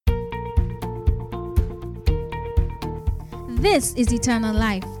This is eternal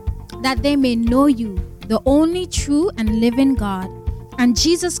life, that they may know you, the only true and living God, and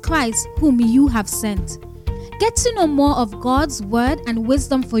Jesus Christ, whom you have sent. Get to know more of God's word and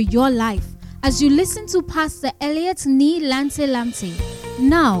wisdom for your life as you listen to Pastor Elliot Ni Lante Lamte.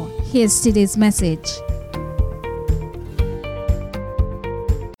 Now, here's today's message.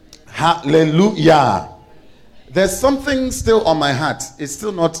 Hallelujah. There's something still on my heart. It's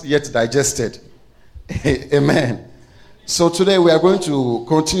still not yet digested. Amen. So today we are going to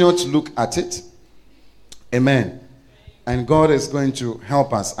continue to look at it. Amen. And God is going to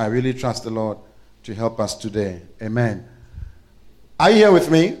help us. I really trust the Lord to help us today. Amen. Are you here with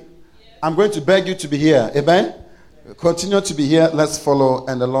me? I'm going to beg you to be here. Amen. Continue to be here. Let's follow,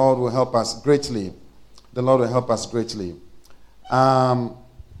 and the Lord will help us greatly. The Lord will help us greatly. Paul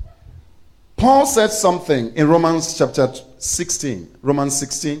said something in Romans chapter 16. Romans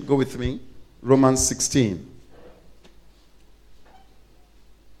 16, go with me. Romans 16.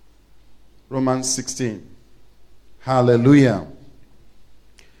 Romans 16. Hallelujah.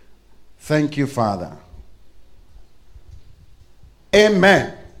 Thank you, Father.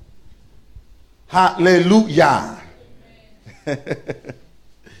 Amen. Hallelujah.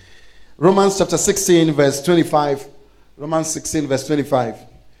 Romans chapter 16, verse 25. Romans 16, verse 25.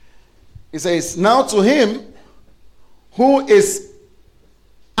 It says, now to him who is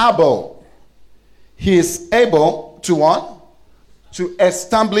able, he is able to what? To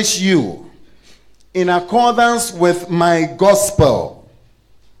establish you in accordance with my gospel.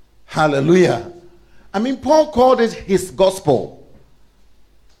 Hallelujah. I mean, Paul called it his gospel.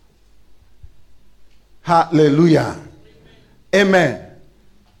 Hallelujah. Amen.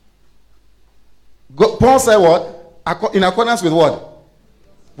 Paul said what? In accordance with what?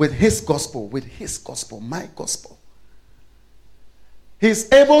 With his gospel. With his gospel. My gospel.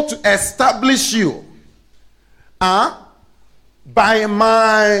 He's able to establish you by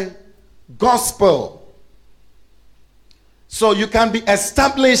my gospel. So you can be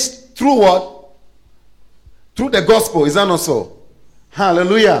established through what? Through the gospel. Is that not so?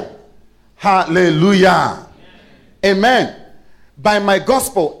 Hallelujah. Hallelujah. Amen. By my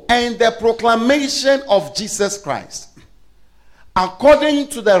gospel and the proclamation of Jesus Christ, according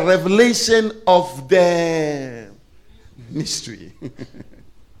to the revelation of the mystery.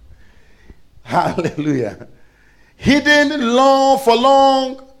 Hallelujah. Hidden for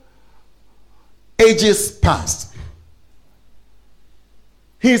long ages past.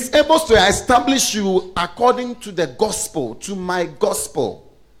 He is able to establish you according to the gospel, to my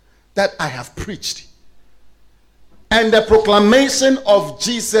gospel that I have preached, and the proclamation of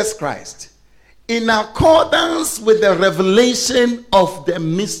Jesus Christ, in accordance with the revelation of the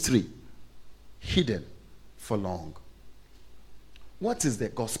mystery hidden for long. What is the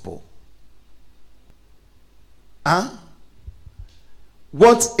gospel?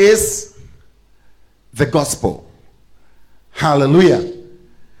 What is the gospel? Hallelujah.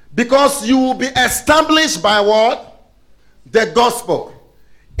 Because you will be established by what? The gospel.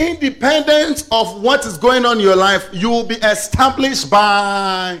 Independent of what is going on in your life, you will be established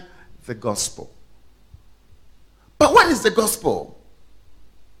by the gospel. But what is the gospel?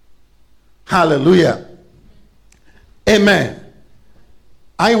 Hallelujah. Amen.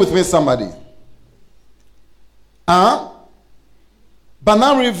 Are you with me, somebody? But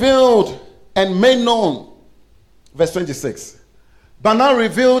now revealed and made known, verse 26. But now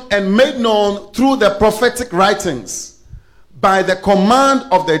revealed and made known through the prophetic writings by the command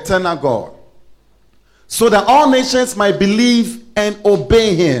of the eternal God, so that all nations might believe and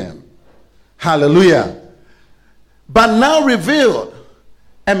obey him. Hallelujah. But now revealed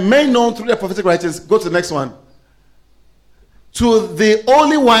and made known through the prophetic writings. Go to the next one. To the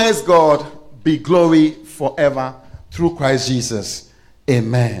only wise God be glory forever through Christ Jesus.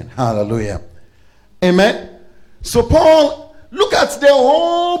 Amen. Hallelujah. Amen. So Paul, look at the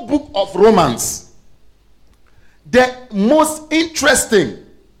whole book of Romans. The most interesting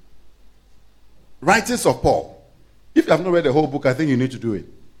writings of Paul. If you have not read the whole book, I think you need to do it.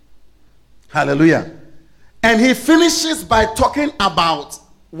 Hallelujah. And he finishes by talking about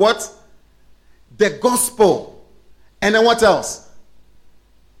what? The gospel. And then what else?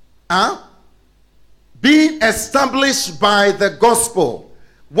 Being established by the gospel.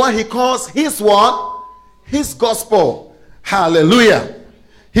 What he calls his what? His gospel. Hallelujah.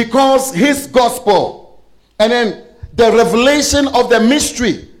 He calls his gospel. And then the revelation of the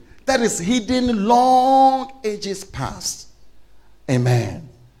mystery that is hidden long ages past. Amen.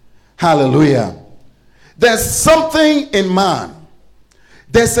 Hallelujah. There's something in man.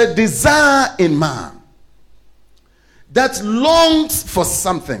 There's a desire in man that longs for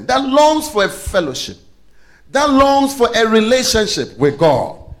something, that longs for a fellowship, that longs for a relationship with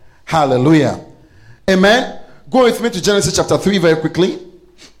God. Hallelujah. Amen. Go with me to Genesis chapter 3 very quickly.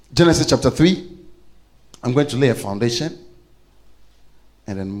 Genesis chapter 3. I'm going to lay a foundation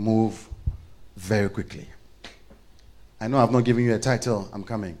and then move very quickly. I know I've not given you a title. I'm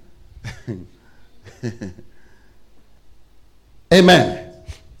coming. Amen.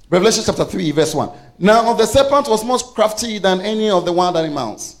 Revelation chapter 3 verse 1. Now the serpent was more crafty than any of the wild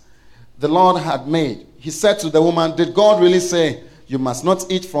animals the Lord had made. He said to the woman, did God really say, you must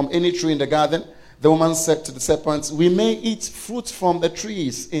not eat from any tree in the garden? The woman said to the serpent, we may eat fruit from the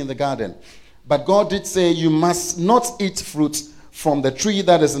trees in the garden. But God did say, you must not eat fruit from the tree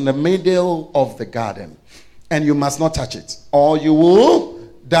that is in the middle of the garden. And you must not touch it, or you will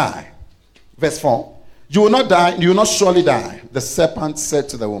die. Verse 4. You will not die, you will not surely die. The serpent said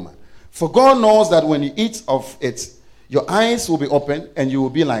to the woman, for God knows that when you eat of it, your eyes will be opened, and you will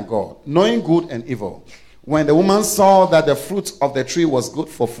be like God, knowing good and evil. When the woman saw that the fruit of the tree was good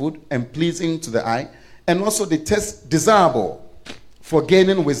for food and pleasing to the eye, and also the taste desirable for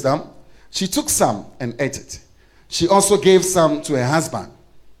gaining wisdom, she took some and ate it. She also gave some to her husband,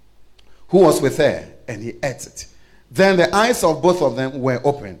 who was with her, and he ate it. Then the eyes of both of them were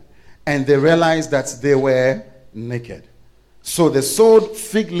opened, and they realized that they were naked. So they sewed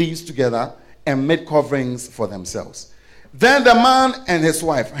fig leaves together and made coverings for themselves. Then the man and his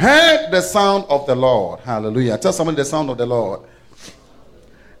wife heard the sound of the Lord. Hallelujah. Tell somebody the sound of the Lord.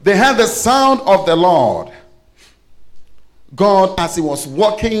 They heard the sound of the Lord God as he was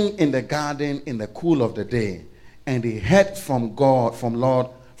walking in the garden in the cool of the day. And he heard from God, from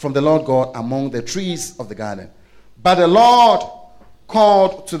the Lord God among the trees of the garden. But the Lord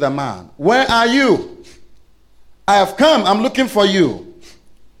called to the man, where are you? I have come, I'm looking for you.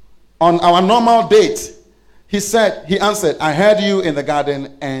 On our normal date, he answered, I heard you in the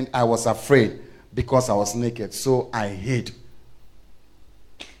garden and I was afraid because I was naked, so I hid.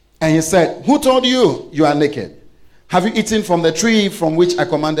 And he said, who told you you are naked? Have you eaten from the tree from which I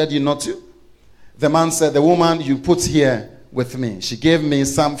commanded you not to? The man said, the woman you put here with me, she gave me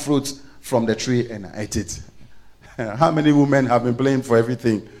some fruit from the tree and I ate it. How many women have been blamed for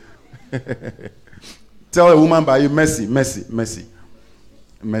everything? Tell a woman by you, mercy, mercy, mercy,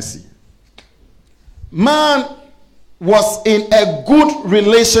 mercy. Man was in a good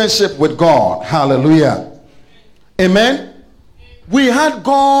relationship with God. Hallelujah. Amen. We had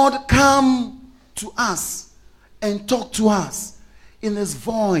God come to us and talk to us in his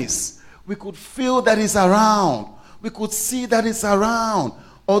voice. We could feel that he's around. We could see that he's around,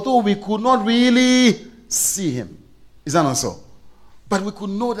 although we could not really see him. Is that not so? But we could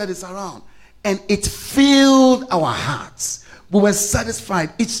know that he's around. And it filled our hearts. We were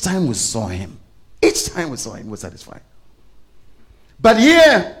satisfied each time we saw him. Each time we saw him, we were satisfied. But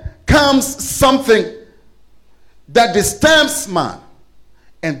here comes something that disturbs man.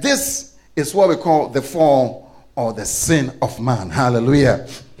 And this is what we call the fall or the sin of man. Hallelujah.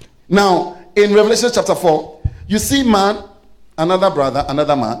 Now, in Revelation chapter 4, you see man, another brother,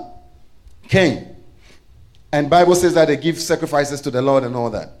 another man, Cain. And Bible says that they give sacrifices to the Lord and all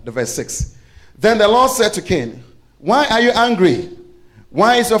that. The verse 6. Then the Lord said to Cain, why are you angry?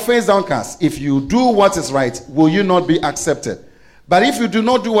 Why is your face downcast? If you do what is right, will you not be accepted? But if you do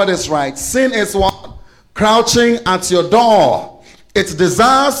not do what is right, sin is what? Crouching at your door. It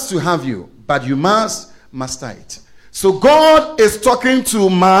desires to have you, but you must master it. So God is talking to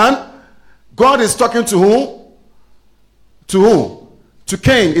man. God is talking to who? To who? To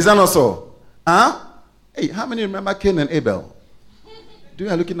Cain. Is that not so? Huh? Hey, how many remember Cain and Abel? You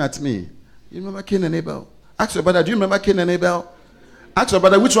are looking at me. You remember Cain and Abel? Ask your brother, do you remember Cain and Abel? Ask your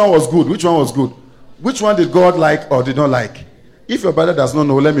brother, which one was good? Which one was good? Which one did God like or did not like? If your brother does not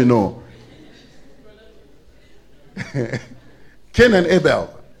know, let me know. Cain and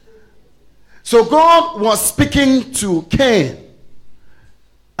Abel. So God was speaking to Cain.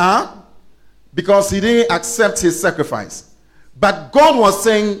 Because he didn't accept his sacrifice. But God was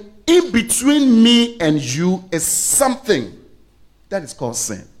saying, in between me and you is something that is called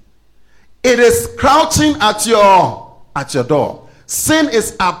sin. It is crouching at your door. Sin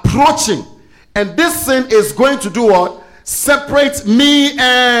is approaching. And this sin is going to do what? Separate me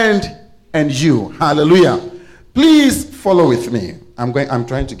and you. Hallelujah. Please follow with me. I'm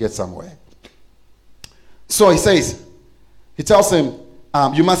trying to get somewhere. So he tells him,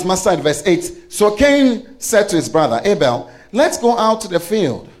 you must master it. Verse 8. So Cain said to his brother Abel, let's go out to the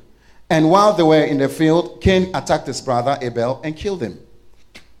field. And while they were in the field, Cain attacked his brother Abel and killed him.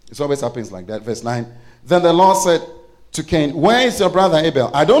 It always happens like that. Verse 9. Then the Lord said to Cain, where is your brother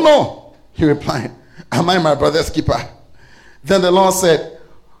Abel? I don't know. He replied, am I my brother's keeper? Then the Lord said,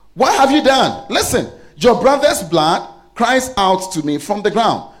 what have you done? Listen, Your brother's blood cries out to me from the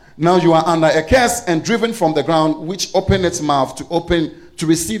ground. Now you are under a curse and driven from the ground, which opened its mouth to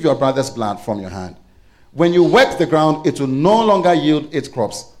receive your brother's blood from your hand. When you work the ground, it will no longer yield its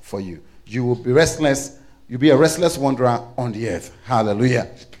crops for you. You will be restless. You'll be a restless wanderer on the earth. Hallelujah.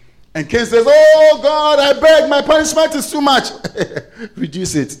 And Cain says, oh God, I beg, my punishment is too much.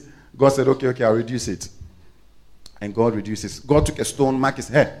 Reduce it. God said, okay, I'll reduce it. And God reduces. God took a stone, marked his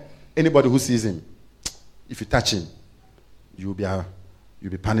head. Anybody who sees him, if you touch him, you'll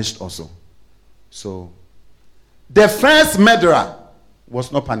be punished also. So, the first murderer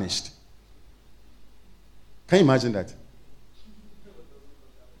was not punished. Can you imagine that?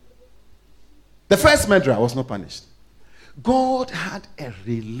 The first murderer was not punished. God had a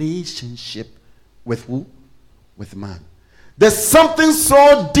relationship with who? With man. There's something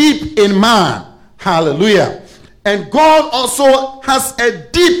so deep in man. Hallelujah. And God also has a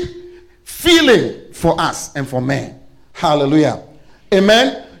deep feeling for us and for men. Hallelujah.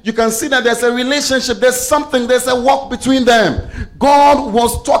 Amen. You can see that there's a relationship. There's a walk between them. God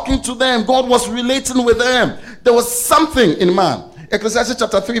was talking to them. God was relating with them. There was something in man. Ecclesiastes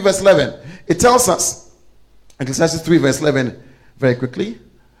chapter 3 verse 11. It tells us, Ecclesiastes 3 verse 11, very quickly.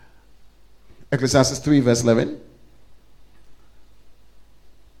 Ecclesiastes 3 verse 11.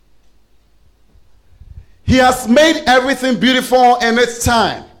 He has made everything beautiful in its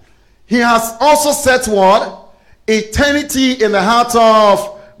time. He has also set what? Eternity in the heart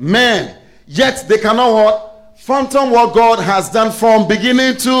of men. Yet they cannot what? Fathom what God has done from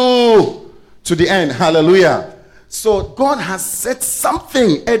beginning to the end. Hallelujah. So God has set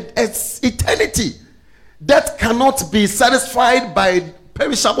something, it's eternity, that cannot be satisfied by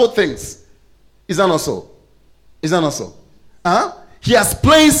perishable things. Is that not so? Is that not so? He has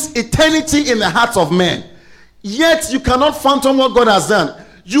placed eternity in the hearts of men. Yet you cannot fathom what God has done.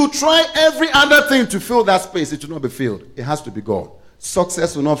 You try every other thing to fill that space, it will not be filled. It has to be God.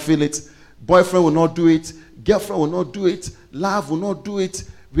 Success will not fill it. Boyfriend will not do it. Girlfriend will not do it. Love will not do it.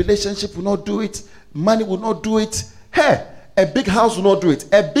 Relationship will not do it. Money will not do it. Hey, a big house will not do it.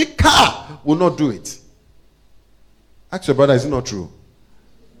 A big car will not do it. Ask your brother, is it not true?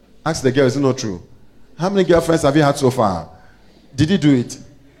 Ask the girl, is it not true? How many girlfriends have you had so far? Did he do it?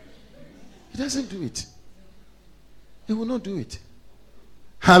 He doesn't do it. He will not do it.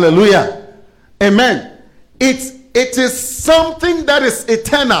 Hallelujah. Amen. It is something that is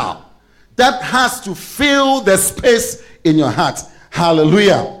eternal that has to fill the space in your heart.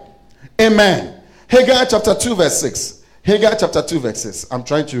 Hallelujah. Amen. Haggai chapter 2 verse 6. Haggai chapter 2 verse 6. I'm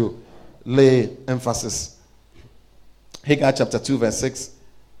trying to lay emphasis. Haggai chapter 2 verse 6.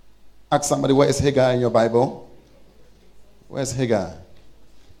 Ask somebody, where is Haggai in your Bible? Where's Haggai?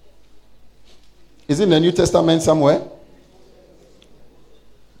 Is it in the New Testament somewhere?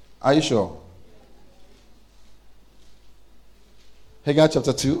 Are you sure? Haggai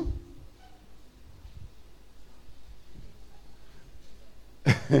chapter 2.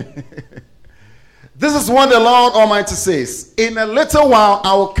 This is what the Lord Almighty says. In a little while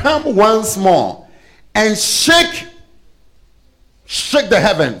I will come once more and shake the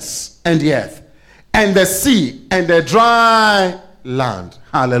heavens and the earth and the sea and the dry land.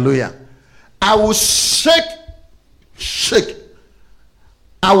 Hallelujah. I will shake.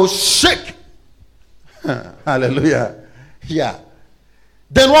 I will shake. Hallelujah. Yeah.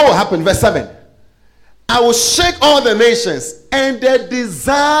 Then what will happen? Verse 7. I will shake all the nations, and the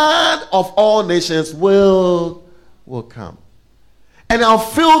desire of all nations will come. And I'll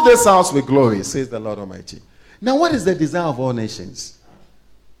fill this house with glory, says the Lord Almighty. Now, what is the desire of all nations?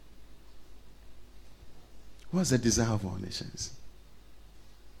 What's the desire of all nations?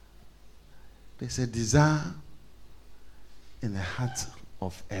 There's a desire in the heart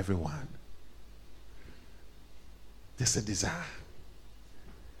of everyone. There's a desire.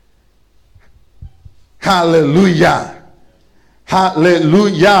 Hallelujah.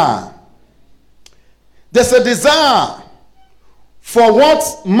 Hallelujah. There's a desire for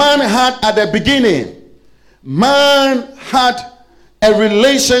what man had at the beginning. Man had a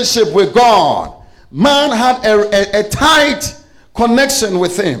relationship with God. Man had a tight connection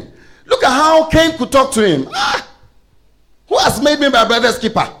with him. Look at how Cain could talk to him. Who has made me my brother's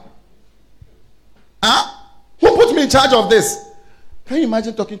keeper? Who put me in charge of this? Can you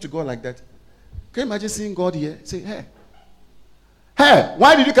imagine talking to God like that? Can you imagine seeing God here? Say, hey,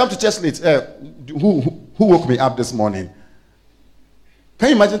 why did you come to church late? Who woke me up this morning? Can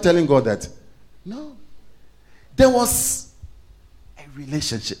you imagine telling God that? No. There was a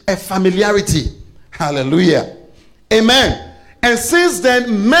relationship, a familiarity. Hallelujah. Amen. And since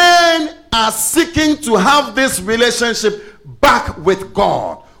then, men are seeking to have this relationship back with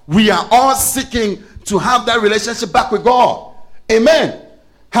God. We are all seeking to have that relationship back with God. Amen.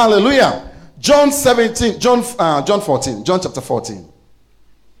 Hallelujah. John 14. John chapter 14.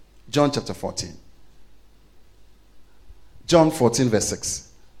 John 14 verse 6.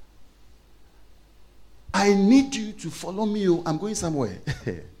 I need you to follow me. I'm going somewhere.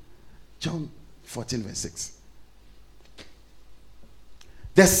 John 14 verse 6.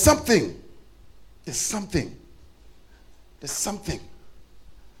 There's something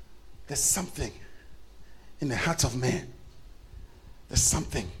in the heart of man. There's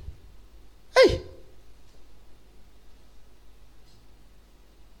something. Hey!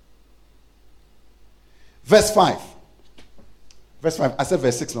 Verse 5. I said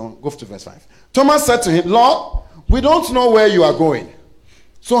verse 6 now. Go to verse 5. Thomas said to him, Lord, we don't know where you are going.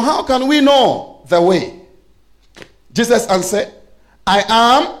 So how can we know the way? Jesus answered, I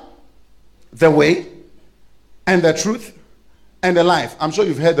am the way and the truth and the life. I'm sure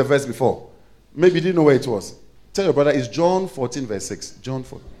you've heard the verse before. Maybe you didn't know where it was. Tell your brother, it's John 14 verse 6. John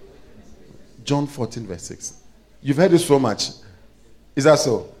 14 verse 6. You've heard it so much. Is that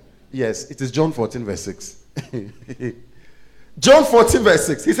so? Yes, it is John 14 verse 6. John 14 verse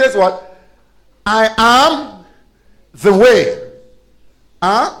 6. He says what? I am the way.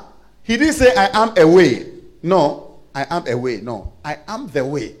 He didn't say I am a way. No, I am a way. No, I am the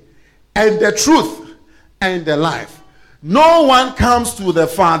way and the truth and the life. No one comes to the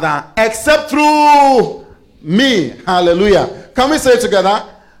Father except through me. Hallelujah. Can we say it together?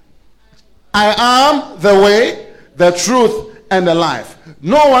 I am the way, the truth, and the life.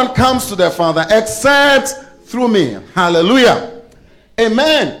 No one comes to the Father except through me. Hallelujah.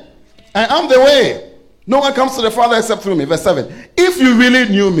 Amen. I am the way. No one comes to the Father except through me. Verse 7. If you really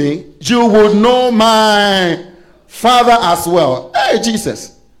knew me, you would know my Father as well. Hey,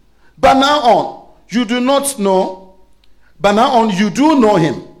 Jesus. But now on, you do not know. But now on, you do know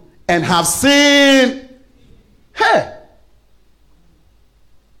him and have seen. Hey.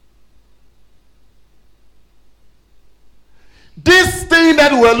 This thing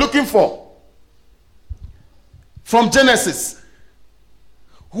that we're looking for from Genesis,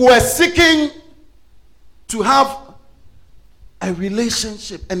 who are seeking to have a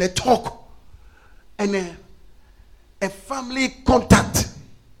relationship and a talk and a family contact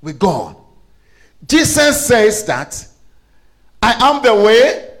with God. Jesus says that I am the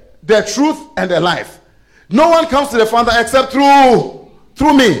way, the truth, and the life. No one comes to the Father except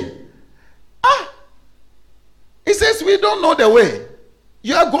through me. He says, we don't know the way.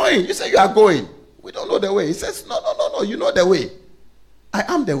 You are going. You say you are going. We don't know the way. He says, no. You know the way. I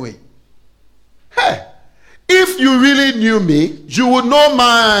am the way. Hey, if you really knew me, you would know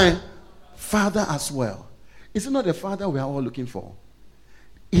my Father as well. Is it not the Father we are all looking for?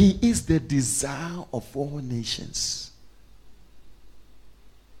 He is the desire of all nations.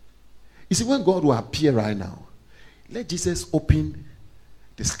 You see, when God will appear right now, let Jesus open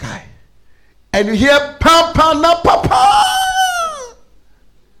the sky. And you hear, Papa, na Papa.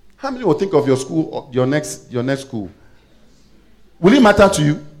 How many will think of your school, or your next school? Will it matter to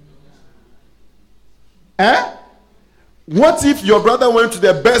you? What if your brother went to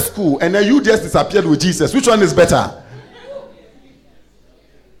the best school and then you just disappeared with Jesus? Which one is better?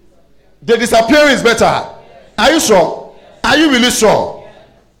 The disappearing is better. Are you sure? Are you really sure?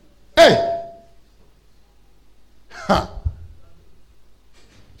 Hey. Huh.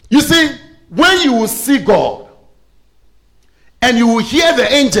 You see, when you will see God and you will hear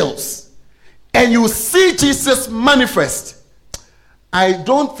the angels and you will see Jesus manifest, I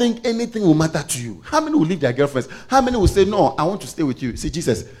don't think anything will matter to you. How many will leave their girlfriends? How many will say, no, I want to stay with you? See,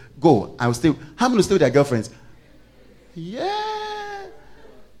 Jesus, go. I will stay. How many will stay with their girlfriends? Yeah.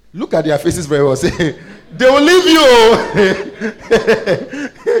 Look at their faces very well. Say, they will leave you.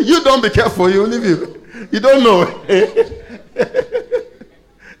 You don't be careful. You will leave you. You don't know.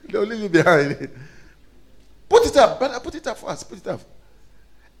 They'll leave you behind. Put it up, brother. Put it up for us. Put it up.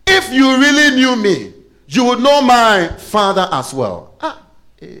 If you really knew me, you would know my Father as well.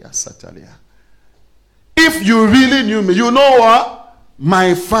 If you really knew me, you know what?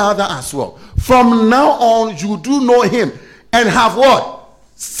 My Father as well. From now on, you do know him and have what?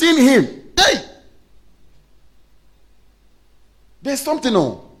 Seen him. Hey! There's something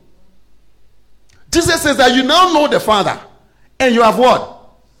on. Jesus says that you now know the Father and you have what?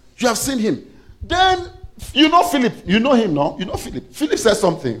 You have seen him. Then, you know Philip. You know him, no? You know Philip. Philip said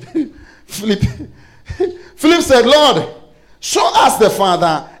something. Philip said, Lord, show us the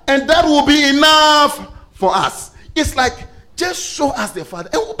Father, and that will be enough for us. It's like, just show us the Father,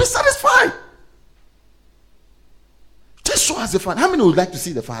 and we'll be satisfied. Just show us the Father. How many would like to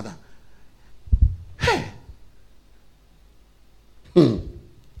see the Father? Hey.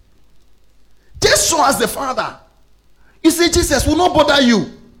 Just show show us the Father. You see, Jesus will not bother you.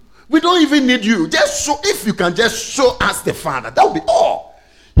 We don't even need you. Just show, if you can just show us the Father, that will be all.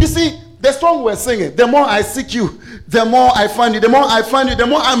 You see, the song we're singing, the more I seek you, the more I find you, the more I find you, the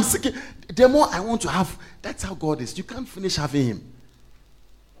more I'm seeking, the more I want to have. That's how God is. You can't finish having him.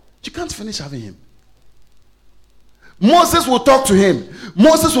 You can't finish having him. Moses will talk to him.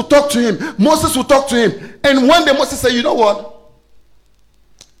 Moses will talk to him. Moses will talk to him. And one day Moses said, you know what?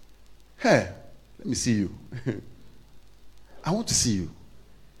 Hey, let me see you. I want to see you.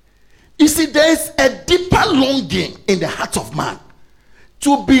 You see, there is a deeper longing in the heart of man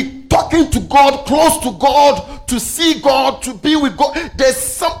to be talking to God, close to God, to see God, to be with God. There's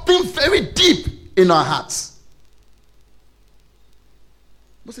something very deep in our hearts.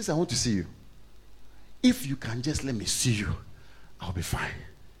 Moses, I want to see you. If you can just let me see you, I'll be fine.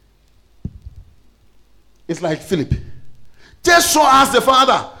 It's like Philip. Just show us the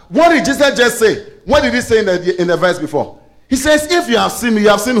Father. What did Jesus just say? What did he say in the verse before? He says, if you have seen me, you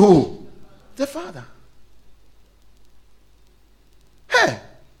have seen who? The Father. Hey.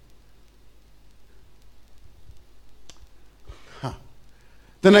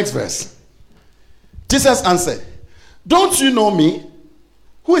 The next verse. Jesus answered, don't you know me?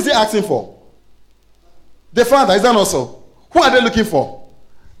 Who is he asking for? The Father. Is that not so? Who are they looking for?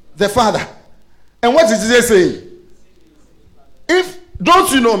 The Father. And what is Jesus saying? If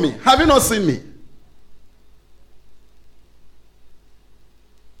don't you know me? Have you not seen me?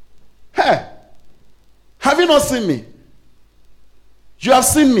 Hey, have you not seen me? You have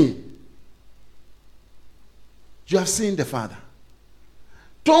seen me. You have seen the Father.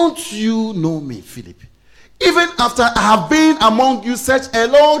 Don't you know me, Philip? Even after I have been among you such a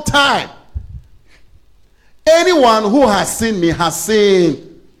long time, anyone who has seen me has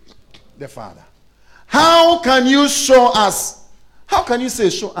seen the Father. How can you show us? How can you say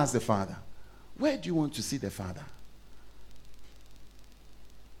show us the Father? Where do you want to see the Father?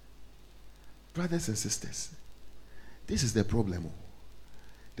 Brothers and sisters, this is the problem.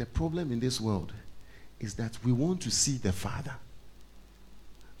 The problem in this world is that we want to see the Father.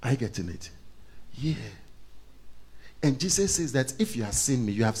 Are you getting it? Yeah. And Jesus says that if you have seen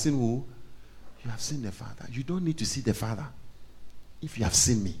me, you have seen who? You have seen the Father. You don't need to see the Father if you have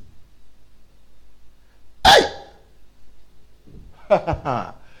seen me. Hey!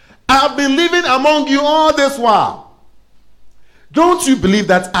 I've been living among you all this while. Don't you believe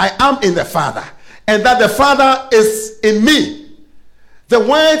that I am in the Father and that the Father is in me? The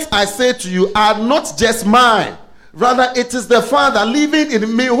words I say to you are not just mine. Rather, it is the Father living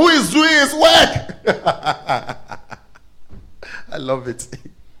in me who is doing his work. I love it.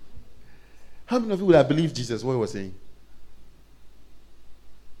 How many of you would have believed Jesus, what he was saying?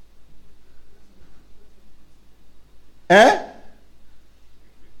 Eh?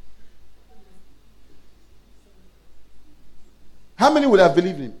 How many would have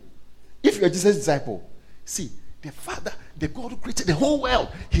believed him? If you're Jesus' disciple, see, the Father, the God who created the whole world,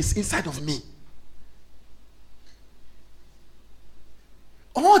 he's inside of me.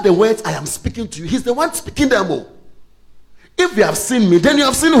 All the words I am speaking to you, he's the one speaking them all. If you have seen me, then you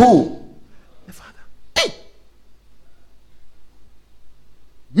have seen who? The Father. Hey!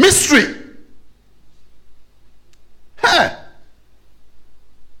 Mystery. Hey!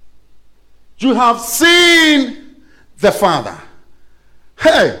 You have seen the Father.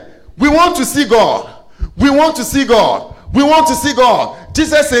 Hey! We want to see God. We want to see God. We want to see God.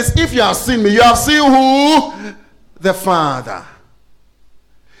 Jesus says, if you have seen me, you have seen who? The Father.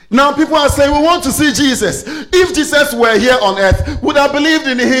 Now people are saying, we want to see Jesus. If Jesus were here on earth, would have believed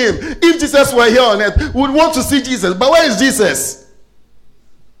in him. If Jesus were here on earth, would want to see Jesus. But where is Jesus?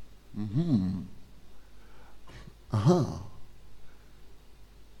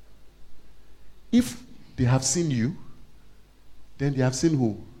 If they have seen you, then they have seen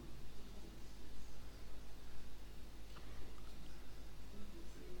who?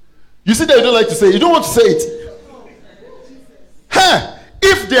 You see that you don't like to say it. You don't want to say it. Hey!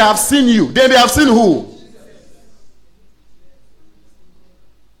 If they have seen you, then they have seen who?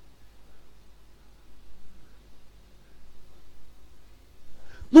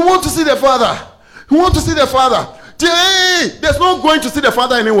 We want to see the Father. We want to see the Father. Hey, there's no going to see the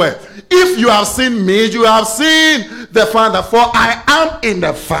Father anywhere. If you have seen me, you have seen the Father. For I am in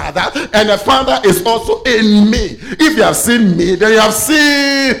the Father, and the Father is also in me. If you have seen me, then you have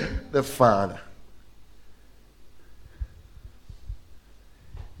seen the Father.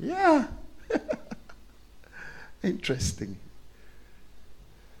 Yeah. Interesting.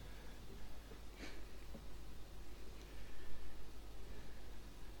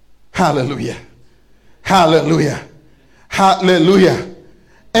 Hallelujah. Hallelujah. Hallelujah.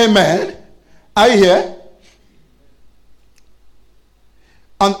 Amen. Are you here?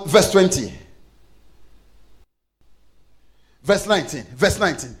 On verse 20. Verse 19. Verse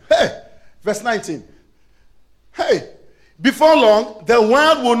 19. Hey! Verse 19. Hey! Before long, the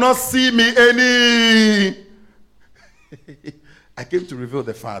world will not see me any. I came to reveal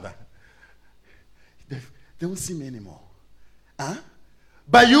the Father. They won't see me anymore. Huh?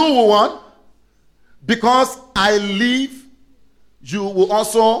 But you will what? Because I live, you will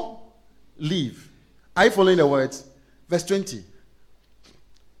also live. Are you following the words? Verse 20.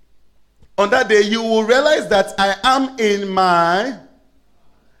 On that day, you will realize that I am in my,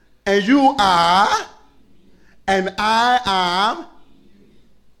 and you are, and I am.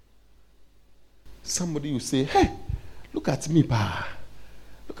 Somebody will say, hey, look at me, pa.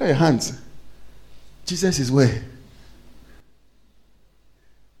 Look at your hands. Jesus is where?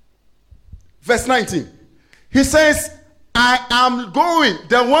 Verse 19. He says, I am going.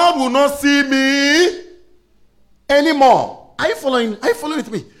 The world will not see me anymore. Are you following? Are you following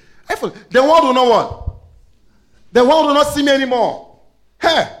with me? The world will not what? The world will not see me anymore.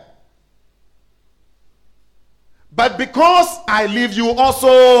 Hey. But because I live, you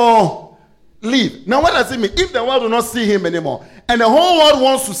also live. Now what does it mean? If the world will not see him anymore, and the whole world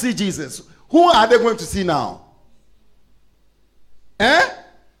wants to see Jesus, who are they going to see now? Eh?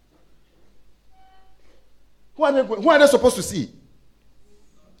 Who are they supposed to see?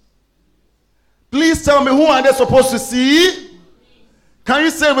 Please tell me, who are they supposed to see? Can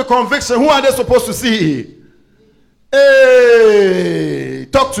you say with conviction, who are they supposed to see? Hey,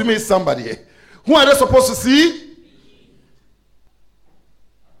 talk to me, somebody. Who are they supposed to see?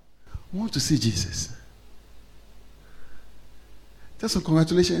 We want to see Jesus. Tell some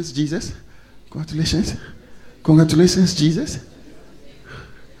congratulations, Jesus. Congratulations. Congratulations, Jesus.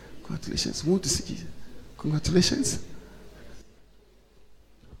 Congratulations. We want to see Jesus. Congratulations.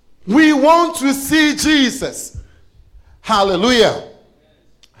 We want to see Jesus. Hallelujah.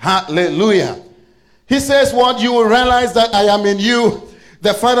 Hallelujah. He says, what? You will realize that I am in you.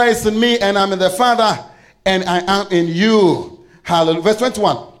 The Father is in me, and I'm in the Father, and I am in you. Hallelujah. Verse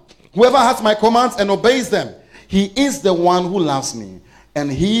 21. Whoever has my commands and obeys them, he is the one who loves me.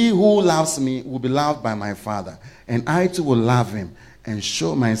 And he who loves me will be loved by my Father. And I too will love him and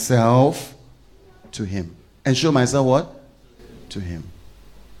show myself to him. And show myself what? To him.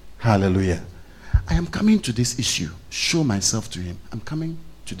 Hallelujah. I am coming to this issue. Show myself to him. I'm coming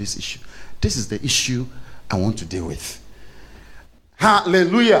to this issue. This is the issue I want to deal with.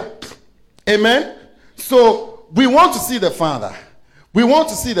 Hallelujah. Amen. So we want to see the Father. We want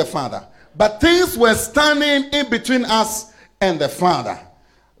to see the Father. But things were standing in between us and the Father.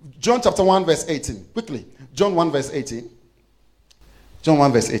 John chapter 1 verse 18. Quickly. John 1 verse 18. John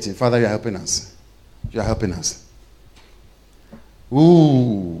 1 verse 18. Father, you are helping us. You are helping us.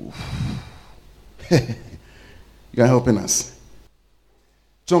 Ooh. You are helping us.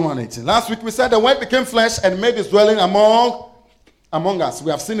 John 1:18. Last week we said the Word became flesh and made his dwelling among us.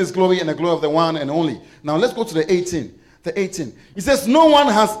 We have seen his glory and the glory of the one and only. Now let's go to the 18. The 18. He says, no one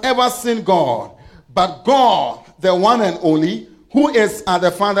has ever seen God, but God, the one and only, who is at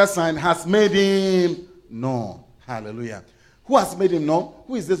the Father's side, has made him known. Hallelujah. Who has made him known?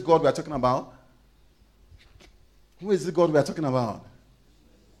 Who is this God we are talking about? Who is the God we are talking about?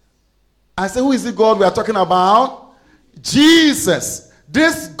 I say, who is the God we are talking about? Jesus.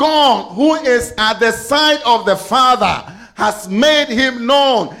 This God who is at the side of the Father has made him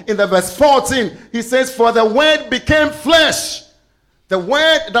known. In the verse 14, he says, for the Word became flesh. The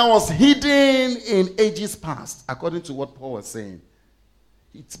Word that was hidden in ages past, according to what Paul was saying.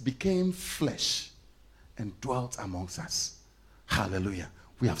 It became flesh and dwelt amongst us. Hallelujah.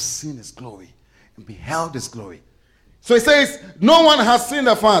 We have seen his glory and beheld his glory. So he says, no one has seen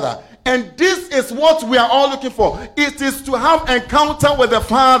the Father. And this is what we are all looking for. It is to have encounter with the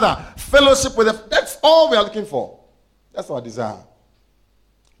Father, fellowship with the. That's all we are looking for. That's our desire.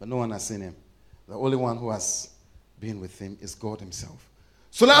 But no one has seen him. The only one who has been with him is God himself.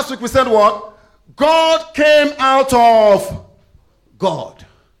 So last week we said what? God came out of God.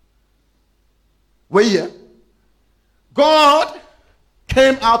 Wait here. God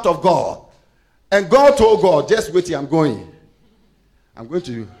came out of God. And God told God, just wait here, I'm going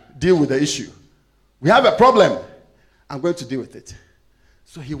to deal with the issue. We have a problem. I'm going to deal with it.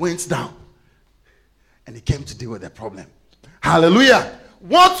 So he went down. And he came to deal with the problem. Hallelujah.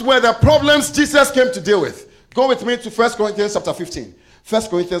 What were the problems Jesus came to deal with? Go with me to 1 Corinthians chapter 15. 1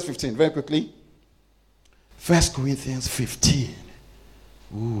 Corinthians 15, very quickly. 1 Corinthians 15.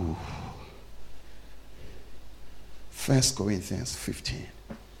 Ooh. 1 Corinthians 15.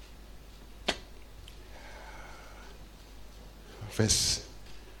 Verse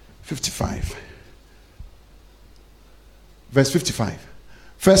 55. verse 55.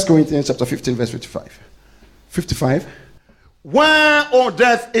 1 Corinthians chapter 15, verse 55. 55. Where, O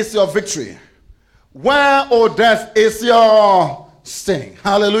death, is your victory? Where, O death, is your sting?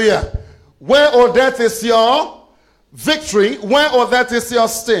 Hallelujah. Where, O death, is your victory? Where, O death, is your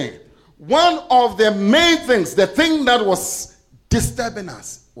sting? One of the main things, the thing that was disturbing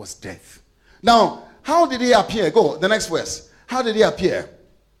us, was death. Now, how did he appear? Go, the next verse. How did he appear?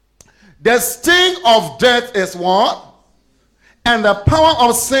 The sting of death is what? And the power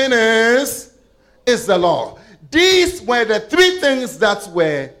of sin is the law. These were the three things that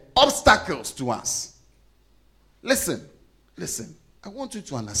were obstacles to us. Listen. I want you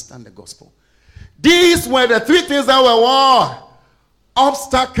to understand the gospel. These were the three things that were what?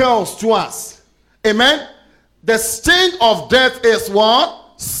 Obstacles to us. Amen? The sting of death is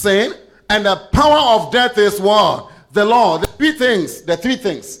what? Sin. And the power of death is what? The law. The three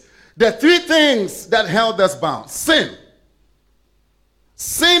things that held us bound. Sin.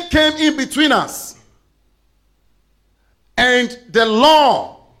 Sin came in between us. And the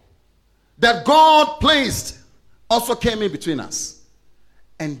law that God placed also came in between us.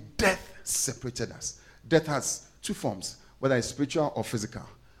 And death separated us. Death has two forms, whether it's spiritual or physical.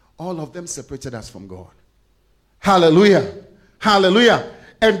 All of them separated us from God. Hallelujah. Hallelujah.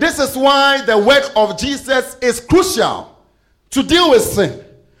 And this is why the work of Jesus is crucial. To deal with sin,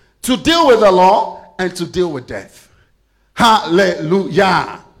 to deal with the law, and to deal with death.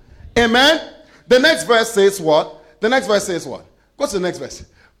 Hallelujah. Amen. The next verse says what? Go to the next verse.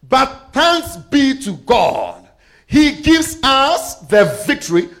 But thanks be to God. He gives us the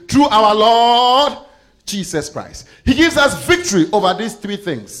victory through our Lord Jesus Christ. He gives us victory over these three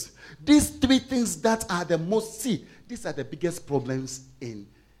things. These three things that are the most, these are the biggest problems in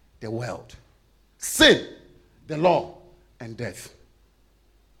the world. Sin, the law, and death.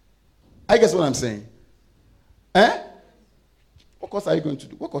 I guess what I'm saying. What course are you going to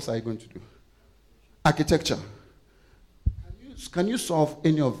do? Architecture. Can you solve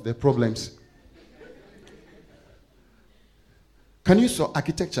any of the problems? Can you solve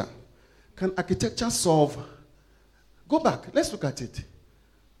architecture? Can architecture solve? Go back. Let's look at it.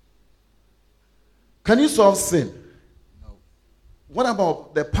 Can you solve sin? No. What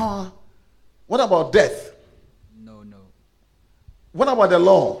about the power? What about death? No. What about the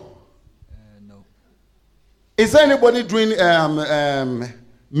law? No. Is there anybody doing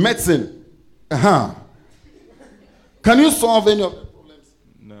medicine? Can you solve any of the problems?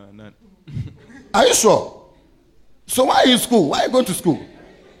 No, none. Are you sure? So why are you in school? Why are you going to school?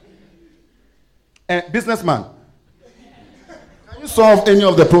 Businessman, can you solve any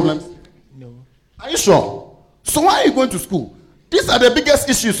of the problems? No. Are you sure? So why are you going to school? These are the biggest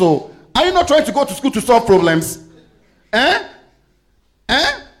issues. So are you not trying to go to school to solve problems? Where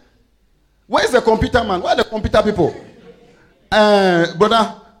is the computer man? Where are the computer people?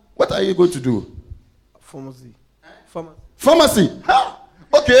 Brother, what are you going to do? Pharmacy.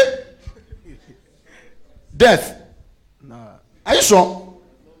 Okay. Death. Nah. Are you sure?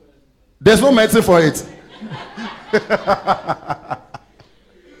 There's no medicine for it.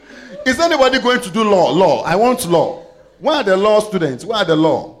 Is anybody going to do law? I want law. Where are the law students? Where are the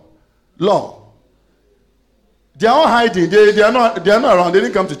law? They are all hiding. They are not around. They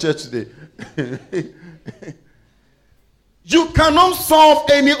didn't come to church today. You cannot solve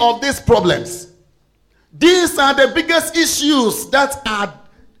any of these problems. These are the biggest issues that are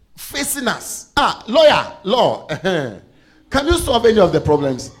facing us. Law. Can you solve any of the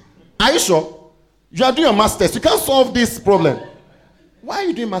problems? Are you sure? You are doing your masters. You can't solve this problem. Why are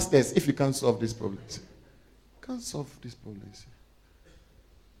you doing masters if you can't solve these problems? You can't solve these problems.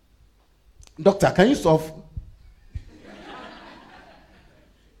 Doctor, can you solve?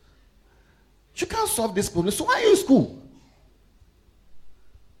 You can't solve this problem. So why are you in school?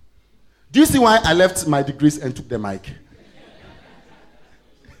 Do you see why I left my degrees and took the mic?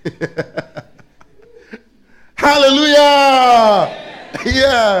 Hallelujah!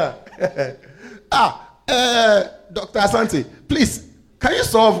 Yeah. Dr. Asante, please, can you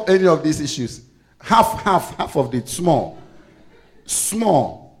solve any of these issues? Half of it, small.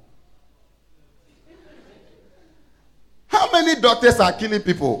 How many doctors are killing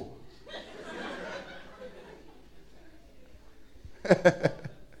people?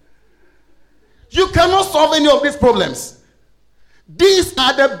 You cannot solve any of these problems. These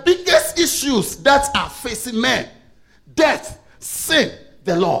are the biggest issues that are facing men. Death, sin,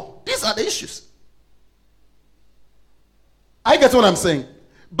 the law. These are the issues. I get what I'm saying.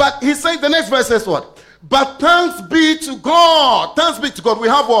 But he's saying, the next verse says what? But thanks be to God. Thanks be to God. We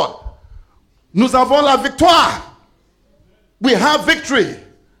have what? Nous avons la victoire. We have victory.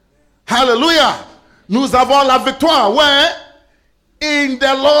 Hallelujah. Nous avons la victoire. Where? In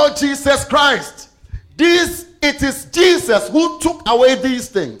the Lord Jesus Christ. It is Jesus who took away these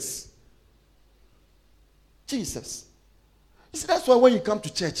things. Jesus. You see, that's why when you come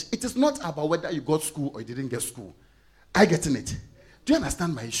to church, it is not about whether you got school or you didn't get school. I getting it. Do you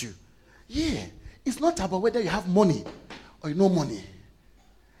understand my issue? Yeah. It's not about whether you have money or you no money.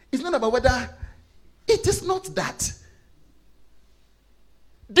 It's not about whether. It is not that.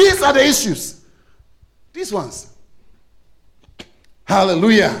 These are the issues. These ones.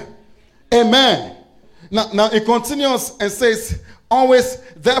 Hallelujah. Amen. Now it continues and says, always,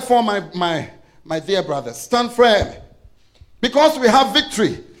 therefore, my dear brothers, stand firm, because we have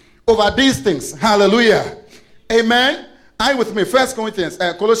victory over these things. Hallelujah. Amen. I with me.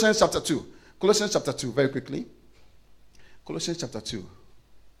 Colossians chapter 2. Colossians chapter 2, very quickly. Colossians chapter 2.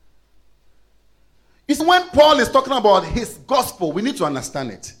 It's when Paul is talking about his gospel, we need to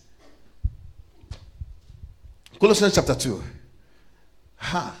understand it. Colossians chapter 2.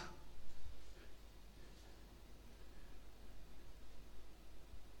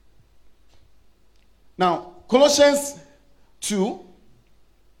 Now, Colossians 2,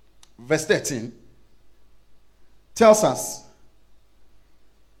 verse 13, tells us.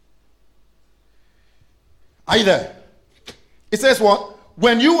 Are you there? It says what?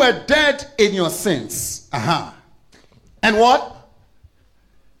 When you were dead in your sins. And what?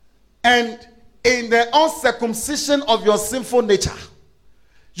 And in the uncircumcision of your sinful nature.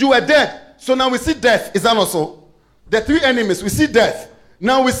 You were dead. So now we see death. Is that also? The three enemies. We see death.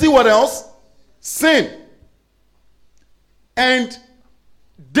 Now we see what else? Sin. And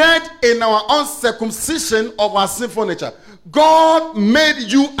dead in our uncircumcision of our sinful nature. God made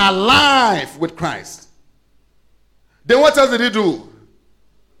you alive with Christ. Then what else did he do?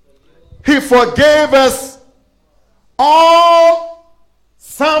 He forgave us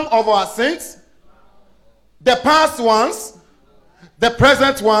some of our sins, the past ones, the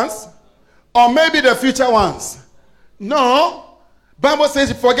present ones, or maybe the future ones. No. Bible says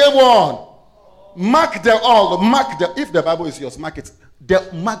he forgave one. Mark the all. If the Bible is yours, mark it.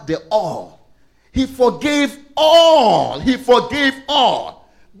 Mark the all. He forgave all. He forgave all.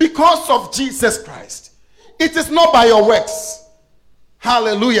 Because of Jesus Christ. It is not by your works.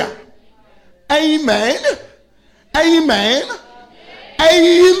 Hallelujah. Amen. Amen.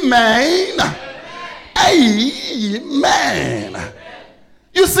 Amen. Amen.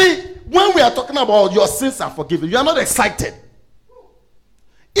 You see, when we are talking about your sins are forgiven, you are not excited.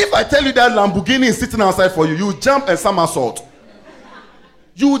 If I tell you that Lamborghini is sitting outside for you, you jump and somersault.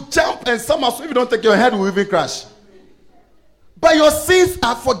 You jump and somersault. If you don't take your head, will even crash. But your sins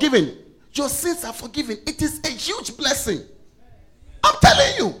are forgiven. Your sins are forgiven. It is a huge blessing. I'm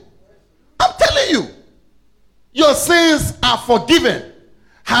telling you. I'm telling you. Your sins are forgiven.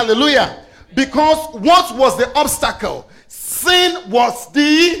 Hallelujah. Because what was the obstacle? Sin was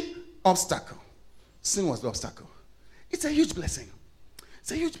the obstacle. Sin was the obstacle. It's a huge blessing.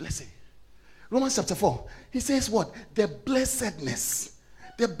 It's a huge blessing. Romans chapter 4. He says what? The blessedness.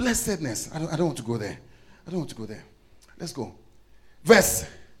 The blessedness. I don't want to go there. I don't want to go there. Let's go. Verse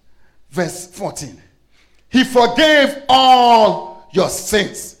 14. He forgave all your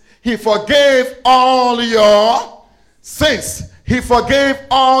sins. He forgave all your sins. He forgave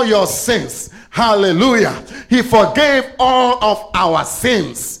all your sins. Hallelujah. He forgave all of our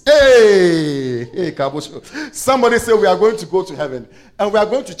sins. Hey, Kabosho. Somebody said we are going to go to heaven and we are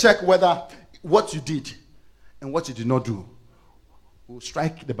going to check whether what you did and what you did not do will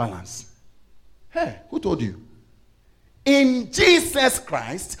strike the balance. Hey, who told you? In Jesus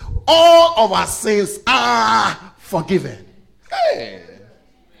Christ, all of our sins are forgiven. Hey.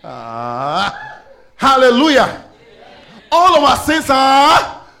 Hallelujah. All of our sins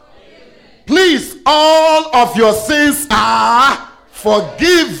are. Please, all of your sins are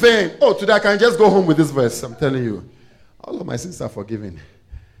forgiven. Oh, today I can just go home with this verse. I'm telling you. All of my sins are forgiven.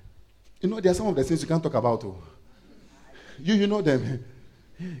 You know, there are some of the sins you can't talk about. Oh. You know them.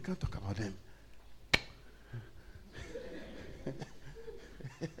 Yeah, you can't talk about them.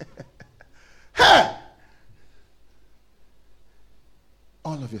 Hey!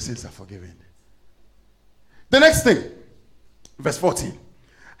 All of your sins are forgiven. The next thing, verse 14.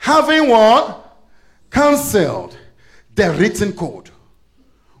 Having what? Cancelled the written code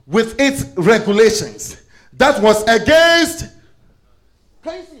with its regulations that was against.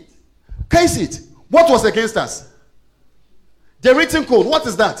 Can you see it? What was against us? The written code. What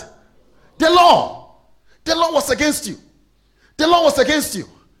is that? The law. The law was against you. The law was against you.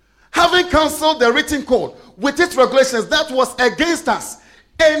 Having cancelled the written code with its regulations that was against us,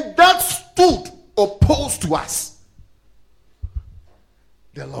 and that stood opposed to us.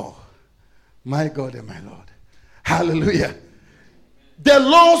 The law. My God and my Lord. Hallelujah. The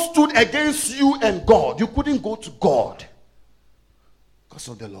law stood against you and God. You couldn't go to God because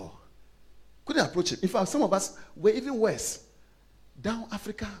of the law. Couldn't approach him. In fact, some of us were even worse. Down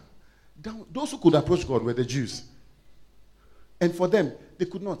Africa, those who could approach God were the Jews. And for them, they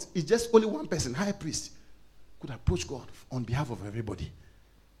could not. It's just only one person, high priest, could approach God on behalf of everybody.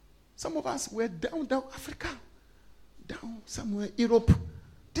 Some of us were down Africa, down somewhere, Europe,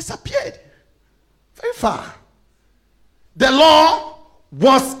 disappeared. Very far. The law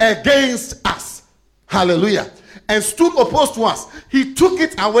was against us. Hallelujah. And stood opposed to us. He took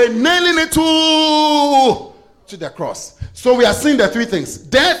it away, nailing it to the cross. So we are seeing the three things.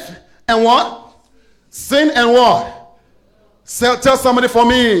 Death and what? Sin and what? Tell somebody for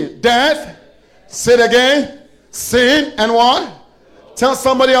me. Death. Say it again. Sin and what? Tell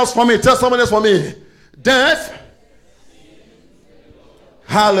somebody else for me. Tell somebody else for me. Death.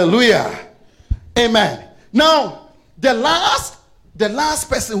 Hallelujah. Amen. Now, the last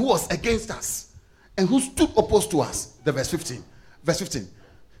person who was against us and who stood opposed to us, the verse 15. Verse 15.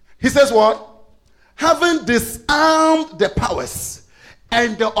 He says what? Having disarmed the powers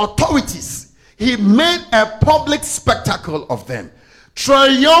and the authorities, he made a public spectacle of them,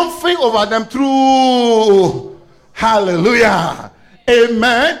 triumphing over them through. Hallelujah.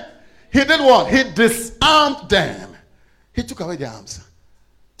 Amen. He did what? He disarmed them. He took away their arms.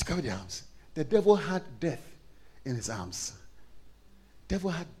 Took away their arms. The devil had death in his arms. Devil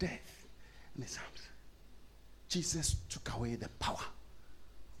had death in his arms. Jesus took away the power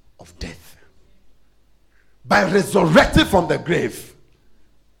of death by resurrecting from the grave.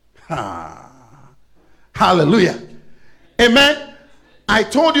 Hallelujah. Amen. I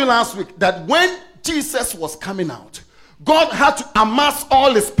told you last week that when Jesus was coming out, God had to amass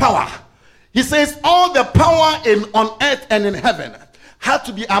all his power. He says all the power on earth and in heaven had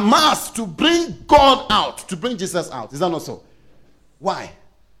to be amassed to bring God out, to bring Jesus out. Is that not so? Why?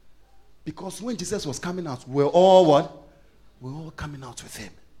 Because when Jesus was coming out, we're all what? We're all coming out with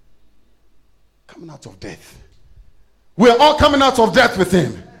him. Coming out of death. We're all coming out of death with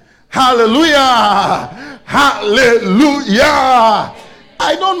him. Hallelujah. Hallelujah.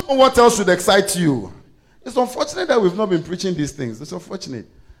 I don't know what else should excite you. It's unfortunate that we've not been preaching these things. It's unfortunate.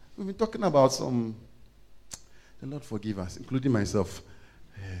 We've been talking about some, the Lord forgive us, including myself.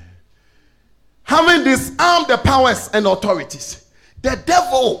 Having disarmed the powers and authorities, the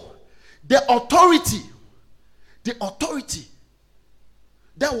devil, the authority,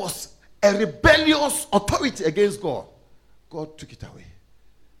 that was a rebellious authority against God, God took it away,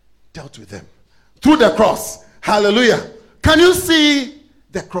 dealt with them through the cross. Hallelujah. Can you see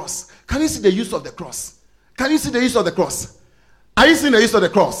the cross? Can you see the use of the cross? Can you see the use of the cross? Are you seeing the use of the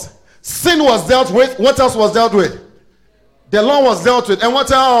cross? Sin was dealt with. What else was dealt with? The law was dealt with. And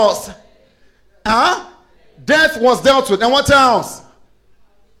what else? Death was dealt with. And what else?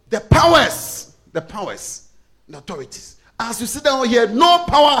 The powers, the authorities. As you sit down here, no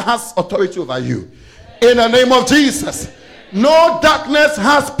power has authority over you. In the name of Jesus. No darkness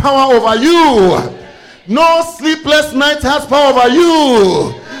has power over you. No sleepless night has power over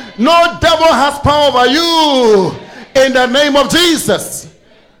you. No devil has power over you. In the name of Jesus.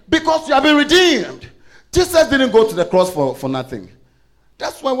 Because you have been redeemed. Jesus didn't go to the cross for nothing.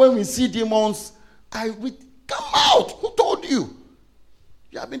 That's why when we see demons, we come out. Who told you?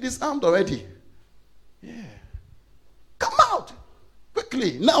 You have been disarmed already. Yeah. Come out.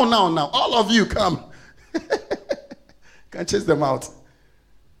 Quickly. Now. All of you come. Can chase them out.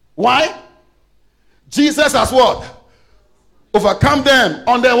 Why? Jesus has what? Overcome them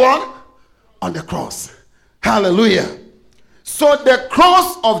on the what? On the cross. Hallelujah. So the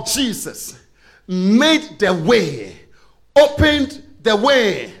cross of Jesus made the way, opened the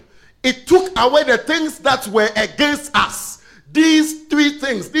way. It took away the things that were against us. These three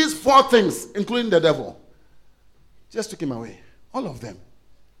things, these four things, including the devil. Just took him away. All of them.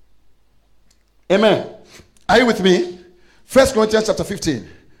 Amen. Are you with me? 1 Corinthians chapter 15,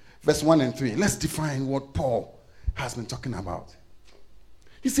 verse 1 and 3. Let's define what Paul has been talking about.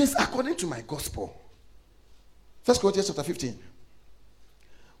 He says, according to my gospel. 1 Corinthians chapter 15.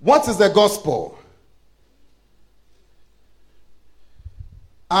 What is the gospel?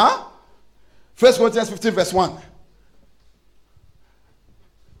 1 Corinthians 15, verse 1.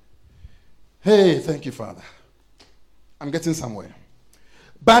 Hey, thank you, Father. I'm getting somewhere.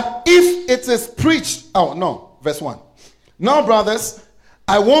 But if it is preached, verse 1. Now, brothers,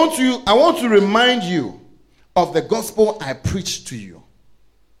 I want to remind you of the gospel I preached to you,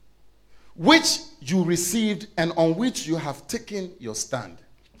 which you received and on which you have taken your stand.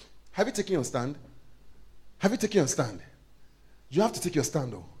 Have you taken your stand? Have you taken your stand? You have to take your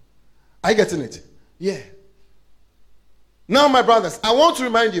stand, though. Are you getting it? Yeah. Now, my brothers, I want to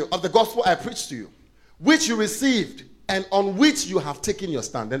remind you of the gospel I preached to you, which you received and on which you have taken your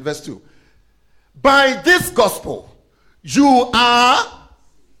stand. Then verse 2. By this gospel, you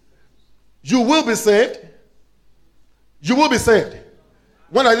will be saved. You will be saved.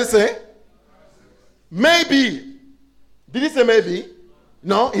 What does it say? Maybe. Did he say maybe?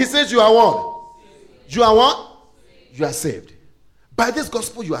 No. He says you are what? You are what? You are saved. By this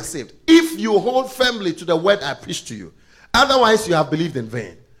gospel you are saved. If you hold firmly to the word I preached to you. Otherwise you have believed in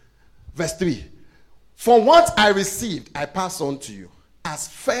vain. Verse 3. For what I received, I pass on to you as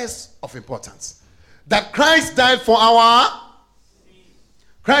first of importance. That Christ died for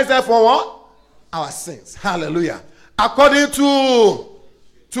Christ died for what? Our sins. Hallelujah. According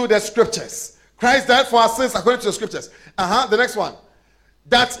to the scriptures. Christ died for our sins according to the scriptures. The next one.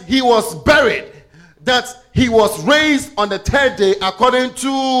 That he was buried. That he was raised on the third day according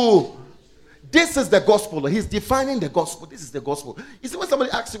to... This is the gospel. He's defining the gospel. This is the gospel. You see, when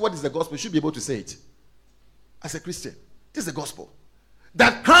somebody asks you what is the gospel, you should be able to say it. As a Christian, this is the gospel.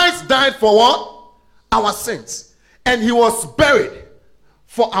 That Christ died for what? Our sins. And he was buried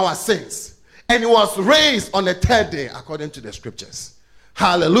for our sins. And he was raised on the third day according to the scriptures.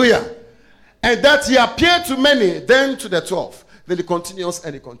 Hallelujah. And that he appeared to many, then to the 12. Then he continues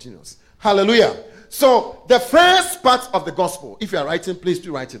and he continues. Hallelujah. So the first part of the gospel, if you are writing, please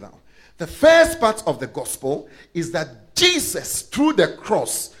do write it down. The first part of the gospel is that Jesus, through the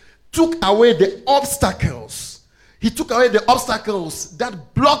cross, took away the obstacles. He took away the obstacles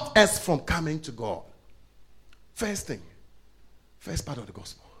that blocked us from coming to God. First thing, first part of the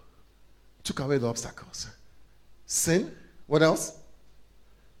gospel. Took away the obstacles. Sin, what else?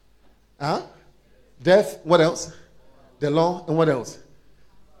 Death, what else? The law, and what else?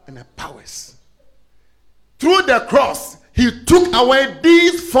 And the powers. Through the cross, he took away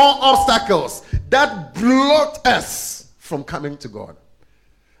these 4 obstacles that blocked us from coming to God.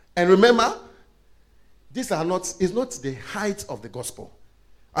 And remember, it's not the height of the gospel.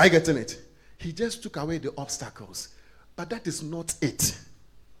 Are you getting it? He just took away the obstacles. But that is not it.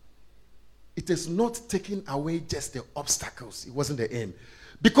 It is not taking away just the obstacles. It wasn't the aim.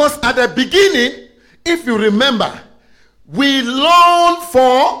 Because at the beginning, if you remember, we long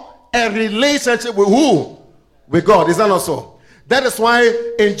for a relationship with who? With God. Is that not so? That is why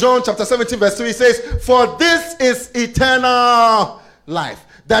in John chapter 17 verse 2 he says, for this is eternal life,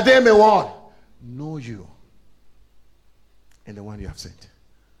 that they may what? Know you and the one you have sent.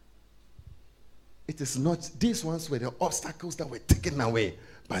 It is not, these ones were the obstacles that were taken away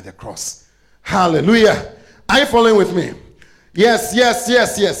by the cross. Hallelujah. Are you following with me? Yes.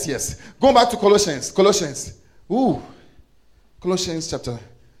 Go back to Colossians. Colossians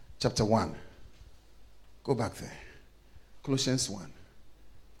chapter 1. Go back there. Colossians 1.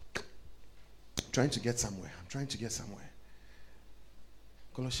 I'm trying to get somewhere.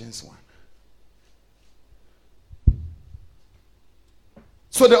 Colossians 1.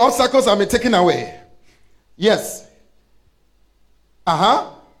 So the obstacles have been taken away. Yes.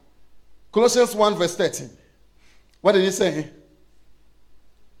 Colossians 1 verse 13. What did he say?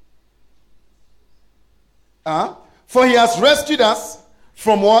 For he has rescued us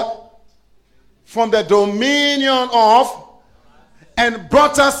from what? From the dominion of, and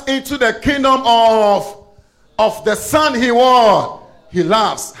brought us into the kingdom of the Son he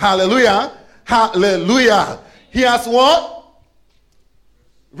loves. Hallelujah. Hallelujah. He has what?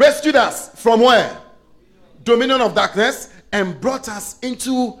 Rescued us from where? Dominion of darkness, and brought us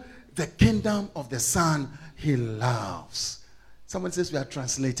into the kingdom of the Son he loves. Someone says we are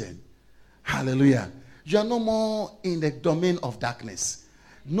translated. Hallelujah. You are no more in the domain of darkness.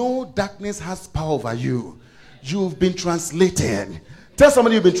 No darkness has power over you. You've been translated. Tell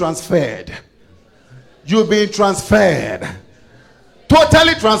somebody you've been transferred. You've been transferred.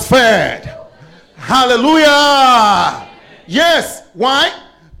 Totally transferred. Hallelujah. Yes. Why?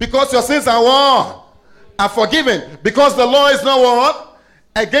 Because your sins are what? Are forgiven. Because the law is not what?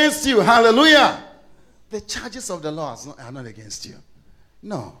 Against you. Hallelujah. The charges of the law are not against you.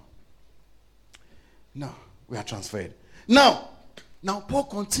 No. We are transferred. Now Paul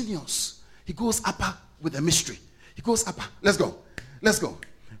continues. He goes upper with a mystery. He goes upper. Let's go.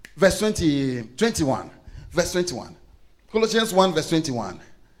 Verse 21. Verse 21. Colossians 1 verse 21.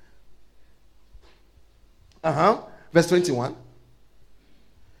 Verse 21.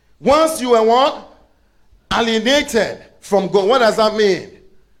 Once you were what? Alienated from God. What does that mean?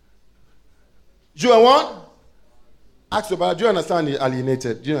 You are what? Ask your brother, do you understand the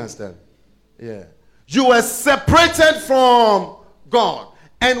alienated? Do you understand? Yeah. You were separated from God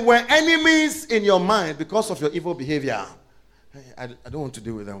and were enemies in your mind because of your evil behavior. I don't want to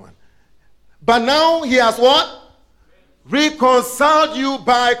deal with that one. But now he has what? Reconciled you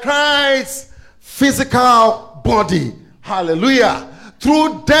by Christ's physical body. Hallelujah.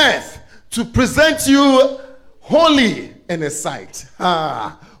 Through death, to present you holy in his sight.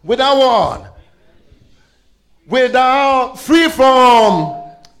 Without what? Without, free from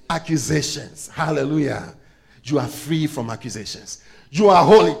accusations. Hallelujah. You are free from accusations. You are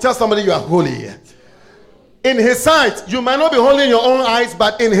holy. Tell somebody you are holy. In his sight, you might not be holy in your own eyes,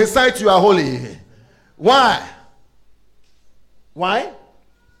 but in his sight you are holy. Why? Why?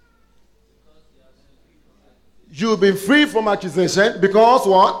 You've been free from accusation because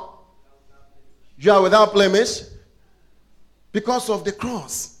what? You are without blemish. Because of the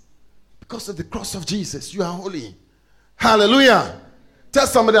cross. Because of the cross of Jesus, you are holy. Hallelujah. Tell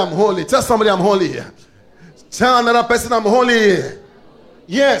somebody I'm holy. Tell somebody I'm holy. Tell another person I'm holy.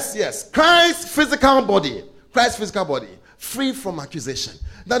 Yes, yes. Christ's physical body. Christ's physical body. Free from accusation.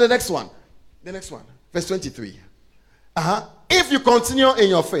 Now the next one. The next one. Verse 23. If you continue in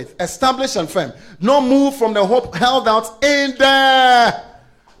your faith, established and firm, no move from the hope held out in the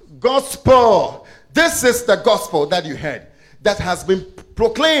gospel. This is the gospel that you heard, that has been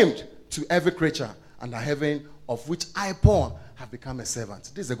proclaimed to every creature under heaven, of which I, Paul, have become a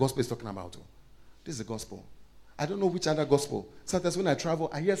servant. This is the gospel he's talking about. This is the gospel. I don't know which other gospel. Sometimes when I travel,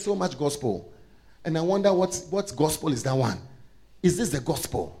 I hear so much gospel. And I wonder what gospel is that one? Is this the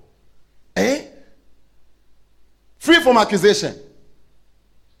gospel? Free from accusation.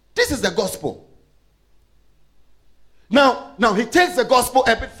 This is the gospel. Now he takes the gospel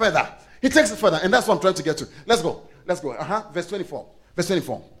a bit further. He takes it further, and that's what I'm trying to get to. Let's go. Verse 24. Verse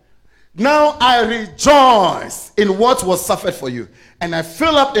 24. Now I rejoice in what was suffered for you, and I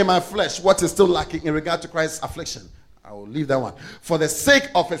fill up in my flesh what is still lacking in regard to Christ's affliction. I will leave that one. For the sake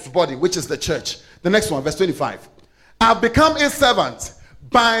of his body, which is the church. The next one, verse 25. I've become a servant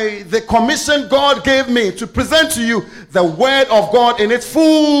by the commission God gave me to present to you the word of God in its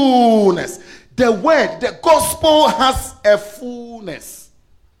fullness. The word, the gospel has a fullness.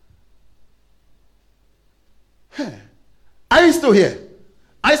 Are you still here?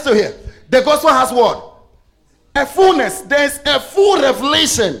 Are you still here? The gospel has what? A fullness. There's a full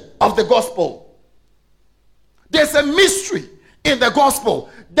revelation of the gospel. There's a mystery in the gospel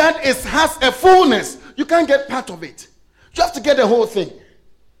that has a fullness. You can't get part of it. You have to get the whole thing.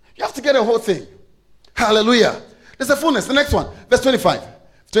 You have to get the whole thing. Hallelujah. There's a fullness. The next one, verse 25,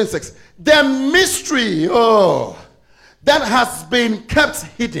 26. The mystery, that has been kept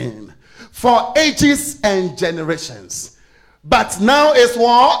hidden for ages and generations, but now is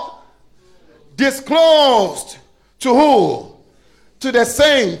what? Disclosed to who? To the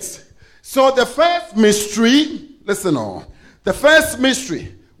saints. So the first mystery, listen on. The first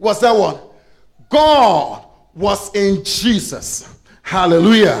mystery was that one. God was in Jesus.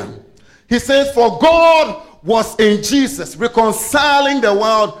 Hallelujah. He says, for God was in Jesus, reconciling the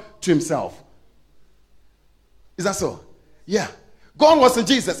world to himself. Is that so? Yeah. God was in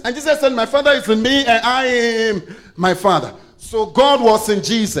Jesus. And Jesus said, my Father is in me and I am my Father. So God was in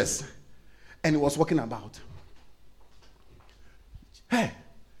Jesus. And he was walking about. Hey,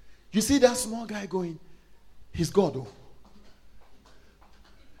 you see that small guy going? He's God, oh.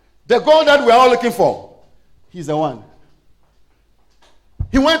 The God that we're all looking for, he's the one.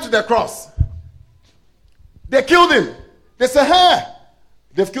 He went to the cross. They killed him. They said, hey,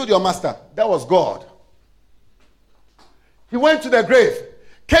 they've killed your master. That was God. He went to the grave,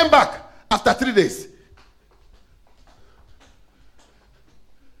 came back after 3 days.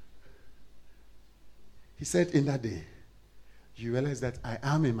 He said, in that day, you realize that I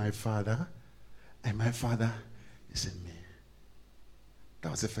am in my Father, and my Father is in me.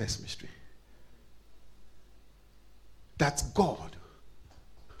 That was the first mystery. That's God.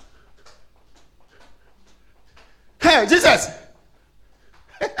 Hey, Jesus!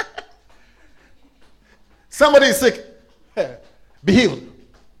 Somebody is sick. Hey, be healed.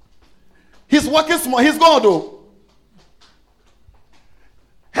 He's working small. He's God, though.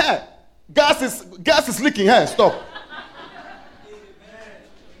 Hey, gas is leaking. Hey, stop.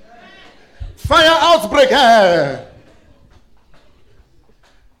 Fire outbreak. Hey.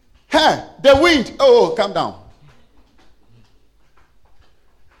 Hey, the wind. Oh, calm down.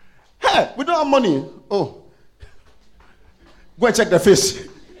 Hey, we don't have money. Oh, go and check the fish.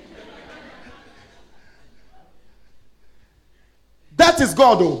 That is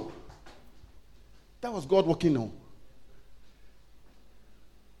God, though. That was God working on.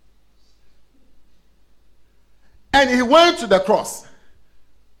 And he went to the cross.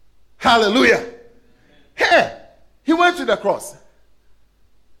 Hallelujah. Hey, he went to the cross.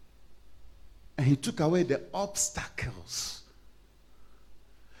 And he took away the obstacles.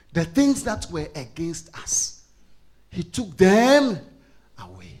 The things that were against us, he took them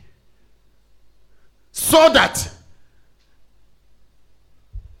away. So that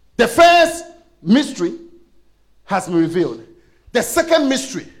the first mystery has been revealed. The second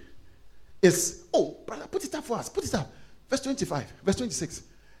mystery is, oh, brother, put it up for us. Put it up. Verse 25, verse 26.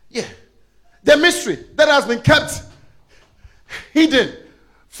 Yeah. The mystery that has been kept hidden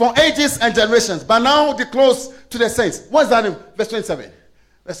for ages and generations, but now disclosed to the saints. What's that in verse 27?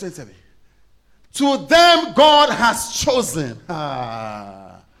 Verse 27. To them God has chosen.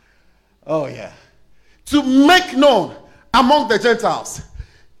 Oh, yeah. To make known among the Gentiles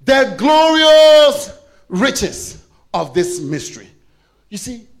the glorious riches of this mystery. You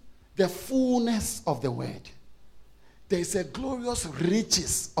see, the fullness of the word. There is a glorious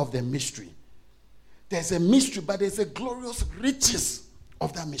riches of the mystery. There's a mystery, but there's a glorious riches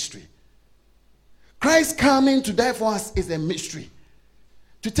of that mystery. Christ coming to die for us is a mystery.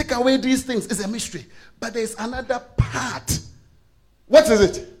 To take away these things is a mystery. But there's another part. What is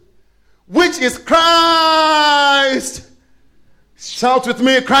it? Which is Christ. Shout with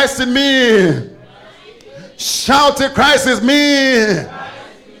me, Christ in me. Shout it, Christ is me.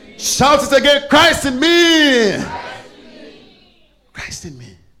 Shout it again, Christ in me. Christ in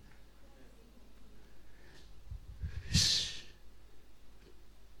me.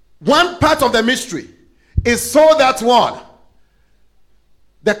 One part of the mystery is so that what?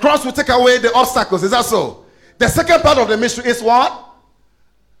 The cross will take away the obstacles. Is that so? The second part of the mystery is what?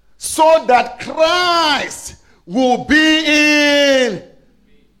 So that Christ will be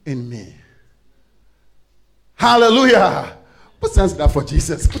in me. Hallelujah. Put your hands down for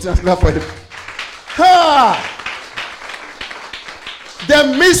Jesus. Put your hands down for him.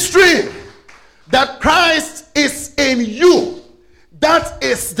 The mystery that Christ is in you. That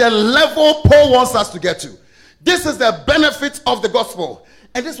is the level Paul wants us to get to. This is the benefit of the gospel.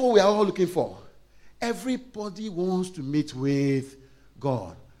 And this is what we are all looking for. Everybody wants to meet with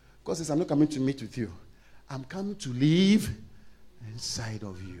God. God says, I'm not coming to meet with you. I'm coming to live inside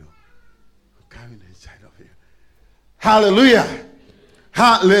of you. I'm coming inside of you. Hallelujah.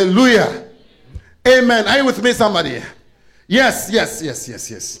 Hallelujah. Amen. Are you with me, somebody? Yes.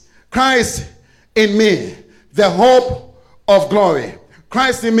 Christ in me, the hope of glory.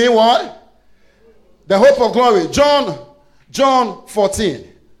 Christ in me, what? The hope of glory. John 14.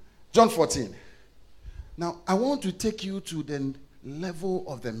 John 14. Now, I want to take you to the level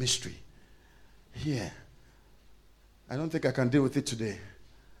of the mystery. Here. I don't think I can deal with it today.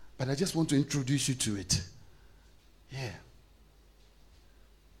 But I just want to introduce you to it. Yeah.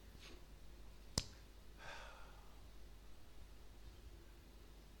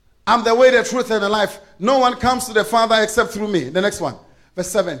 I'm the way, the truth, and the life. No one comes to the Father except through me. The next one. Verse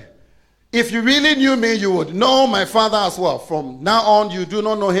 7. If you really knew me, you would know my Father as well. From now on, you do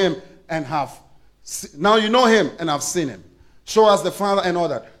not know him and have. Now you know him and have seen him. Show us the Father and all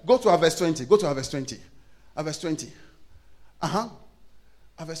that. Go to our verse 20. Go to our verse 20. Our verse 20. Our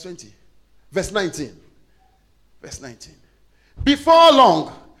verse 20. Verse 19. Verse 19. Before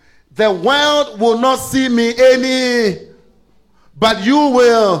long, the world will not see me any, but you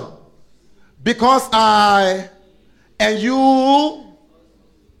will, because I and you will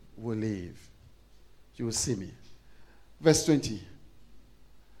live. You will see me. Verse 20.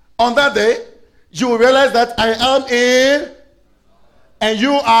 On that day, you will realize that I am in, and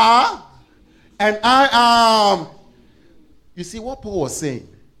you are, and I am. You see, what Paul was saying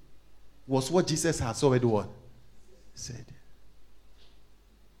was what Jesus has already what? Said.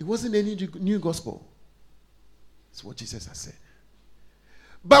 It wasn't any new gospel. It's what Jesus has said.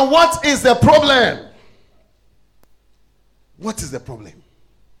 But what is the problem? What is the problem?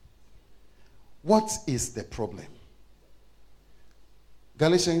 What is the problem?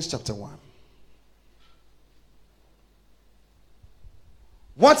 Galatians chapter 1.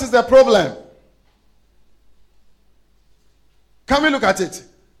 What is the problem? Can we look at it?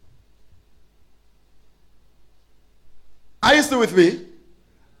 Are you still with me?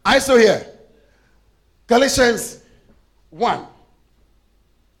 Are you still here? Galatians 1.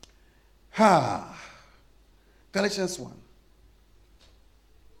 Galatians 1.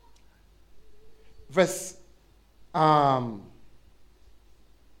 Verse, let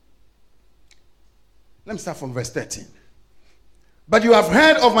me start from verse 13. But you have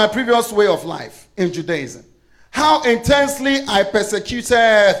heard of my previous way of life in Judaism, how intensely I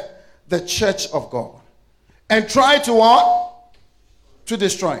persecuted the church of God and tried to what? To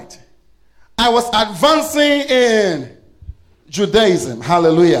destroy it. I was advancing in Judaism,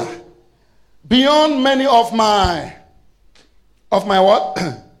 hallelujah, beyond many of my what?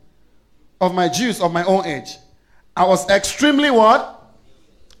 Of my Jews of my own age. I was extremely what?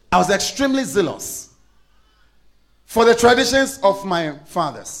 I was extremely zealous for the traditions of my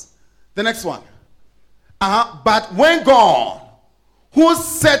fathers. The next one. But when God, who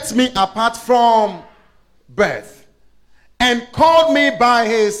set me apart from birth and called me by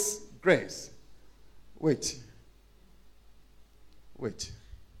his grace. Wait.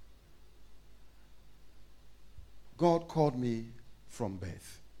 God called me from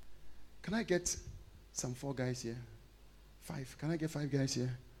birth. Can I get some 4 guys here? 5. Can I get 5 guys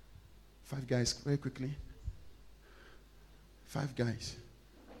here? 5 guys, very quickly. 5 guys.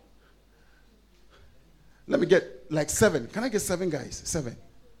 Let me get like 7. Can I get 7 guys? 7.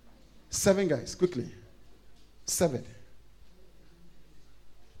 7 guys, quickly. 7.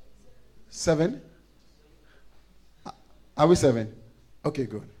 7? Are we 7? Okay,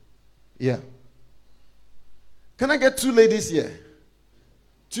 good. Yeah. Can I get 2 ladies here?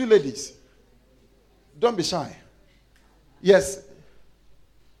 2 ladies. Don't be shy. Yes.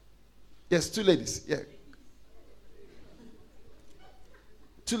 Yes, 2 ladies. Yeah.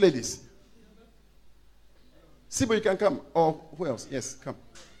 2 ladies. Sibo, you can come. Or who else? Yes, come.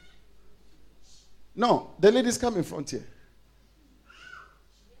 No, the ladies come in front here.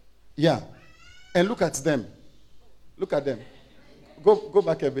 Yeah. And look at them. Look at them. Go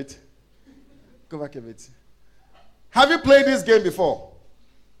back a bit. Go back a bit. Have you played this game before?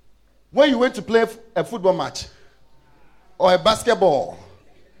 When you went to play a football match or a basketball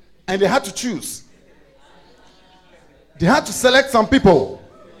and they had to choose. They had to select some people.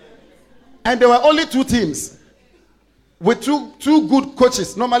 And there were only 2 teams with two good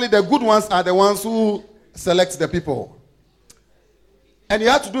coaches. Normally the good ones are the ones who select the people. And you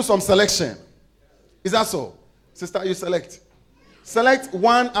had to do some selection. Is that so? Sister, you select. Select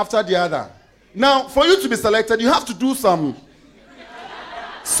one after the other. Now, for you to be selected, you have to do some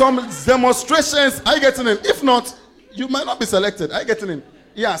demonstrations. Are you getting in? If not, you might not be selected. Are you getting in?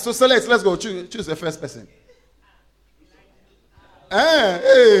 Yeah, so select. Let's go. Choose the first person.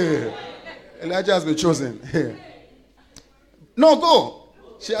 Hey. Elijah has been chosen. No, go.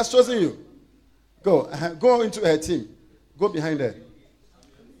 She has chosen you. Go. Go into her team. Go behind her.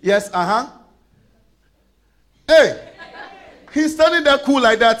 Yes, Hey, he's standing there cool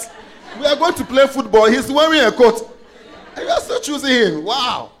like that. We are going to play football. He's wearing a coat. And you are still choosing him.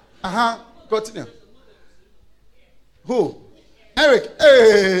 Wow. Continue. Who? Eric.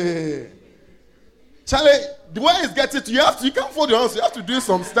 Hey. Charlie, the way he's getting to you, you can't fold your hands. You have to do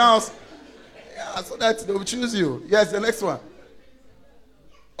some styles. Yeah, so that they will choose you. Yes, the next one.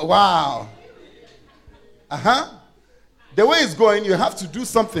 Wow. The way it's going, you have to do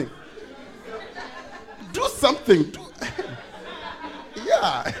something. Do something.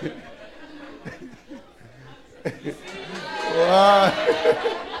 Yeah. Wow.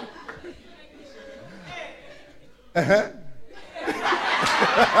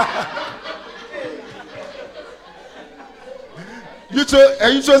 Are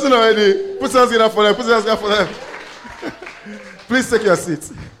you chosen already? Put your hands together for them. Put your hands together for them. Please take your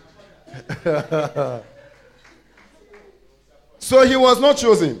seats. So he was not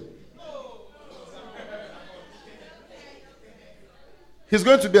chosen. He's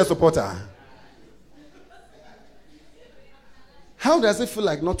going to be a supporter. How does it feel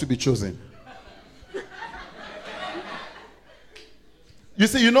like not to be chosen? You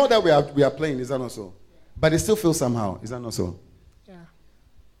see, you know that we are playing, is that not so? But it still feels somehow, is that not so? Yeah.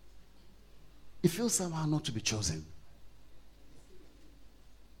 It feels somehow not to be chosen.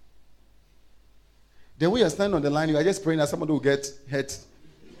 The way you're standing on the line, you are just praying that somebody will get hurt.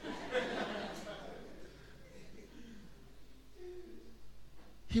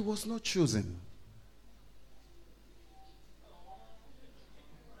 He was not chosen.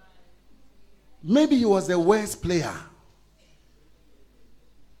 Maybe he was the worst player.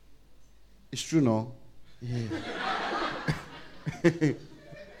 It's true, no? Yeah.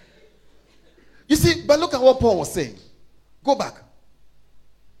 You see, but look at what Paul was saying. Go back.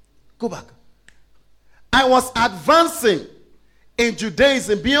 I was advancing in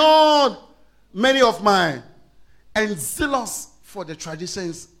Judaism beyond many of mine and zealous for the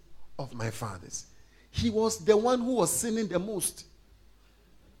traditions of my fathers. He was the one who was sinning the most.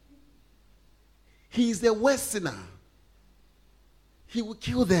 He is the worst sinner. He will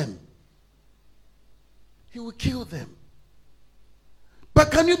kill them. He will kill them. But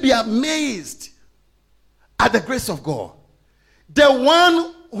can you be amazed at the grace of God? The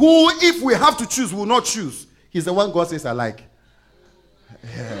one who, if we have to choose, will not choose. He's the one God says, I like.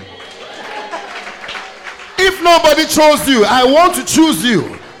 Yeah. If nobody chose you, I want to choose you.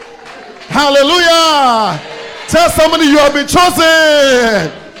 Hallelujah. Tell somebody you have been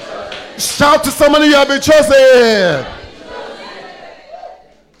chosen. Shout to somebody you have been chosen.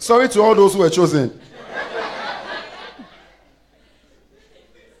 Sorry to all those who were chosen.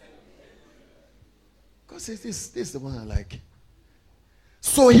 God says, this is the one I like.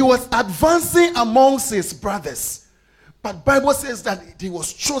 So he was advancing amongst his brothers. But Bible says that he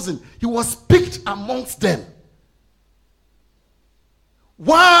was chosen. He was picked amongst them.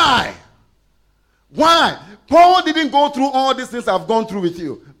 Why? Why? Paul didn't go through all these things I've gone through with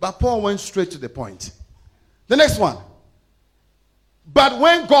you. But Paul went straight to the point. The next one. But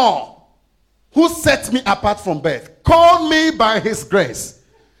when God, who set me apart from birth, called me by his grace,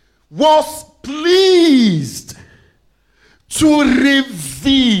 was pleased to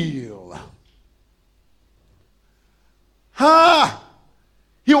reveal.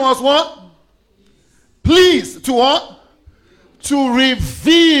 He was what? Pleased to what? To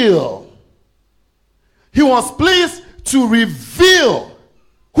reveal. He was pleased to reveal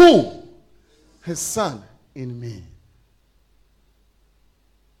who? His son in me.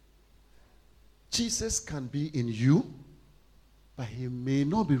 Jesus can be in you, but he may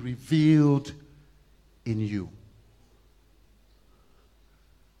not be revealed in you.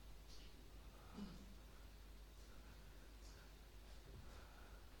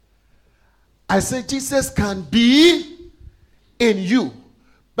 I say Jesus can be in you,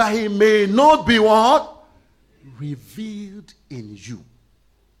 but he may not be what? Revealed in you.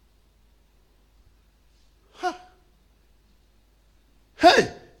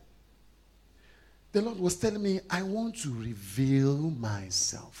 Hey! The Lord was telling me, I want to reveal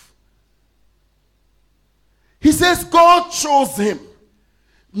myself. He says God chose him.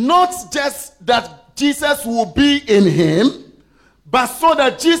 Not just that Jesus will be in him, but so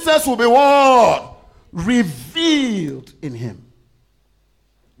that Jesus will be what? Revealed in him.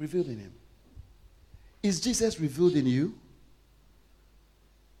 Revealed in him. Is Jesus revealed in you?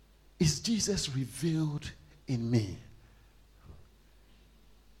 Is Jesus revealed in me?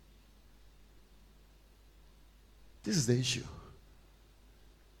 This is the issue.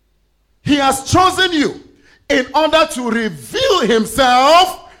 He has chosen you in order to reveal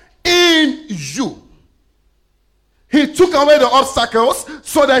himself in you. He took away the obstacles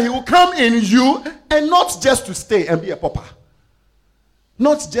so that he will come in you, and not just to stay and be a pauper.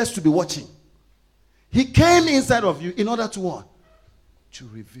 Not just to be watching. He came inside of you in order to what? To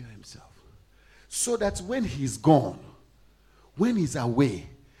reveal himself. So that when he's gone, when he's away,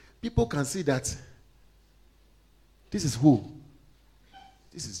 people can see that this is who?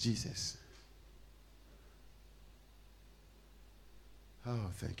 This is Jesus. Oh,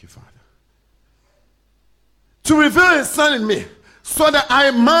 thank you, Father. To reveal his son in me, so that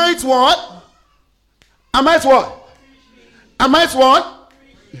I might what? I might what? I might what?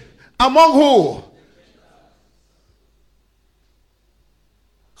 Among who?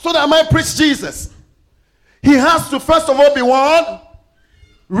 So that I might preach Jesus. He has to first of all be what?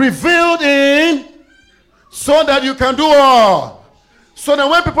 Revealed in, so that you can do all. So that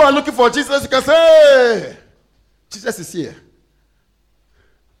when people are looking for Jesus, you can say, hey, Jesus is here.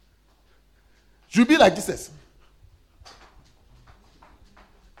 You be like Jesus.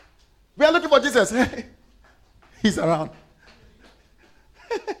 We are looking for Jesus. Hey, he's around.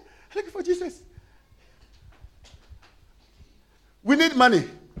 Looking for Jesus. We need money.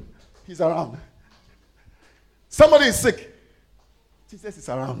 He's around. Somebody is sick. Jesus is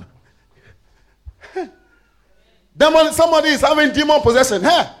around. Somebody is having demon possession.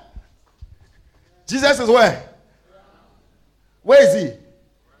 Hey, Jesus is where? Where is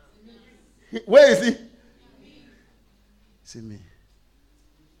he? Where is he? It's in me.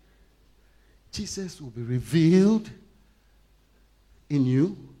 Jesus will be revealed in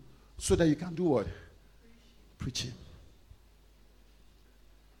you so that you can do what? Preach him.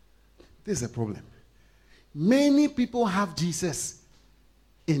 This is a problem. Many people have Jesus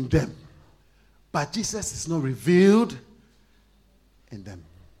in them, but Jesus is not revealed in them.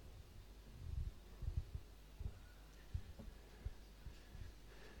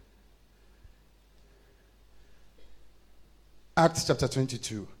 Acts chapter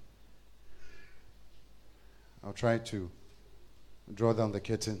 22. I'll try to draw down the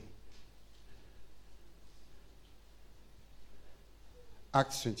curtain.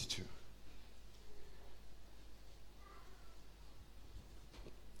 Acts 22.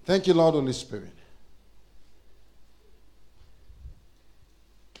 Thank you, Lord, Holy Spirit.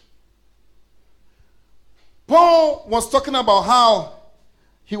 Paul was talking about how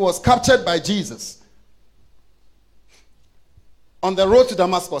he was captured by Jesus on the road to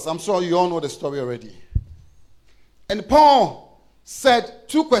Damascus. I'm sure you all know the story already. And Paul said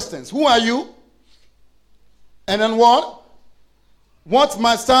two questions. Who are you? And then what? What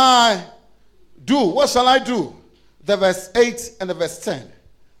must I do? What shall I do? The verse 8 and the verse 10.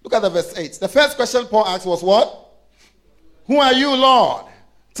 Look at the verse 8. The first question Paul asked was what? Who are you, Lord?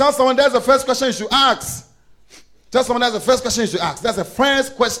 Tell someone that's the first question you should ask. Tell someone that's the first question you should ask. That's the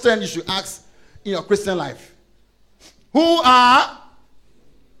first question you should ask in your Christian life. Who are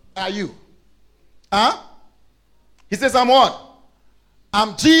you? Huh? He says, I'm what?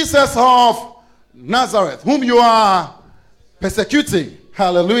 I'm Jesus of Nazareth, whom you are persecuting.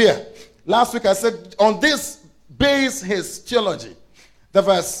 Hallelujah. Last week I said, on this base his theology. The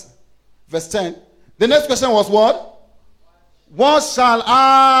verse 10. The next question was what? What shall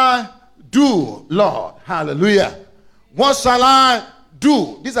I do, Lord? Hallelujah. What shall I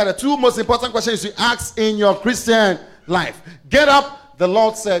do? These are the two most important questions you ask in your Christian life. Get up, the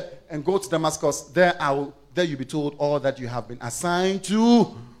Lord said, and go to Damascus. There you'll be told all that you have been assigned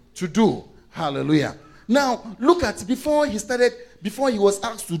to do. Hallelujah. Now, look at before he was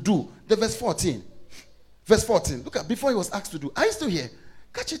asked to do, the verse 14. Verse 14. Look at before he was asked to do. Are you still here?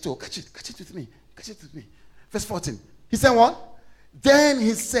 Catch it with me. Verse 14. He said what? Then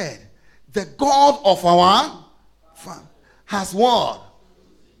he said, the God of our Father has what?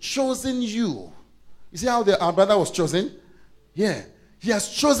 Chosen you. You see how our brother was chosen? Yeah. He has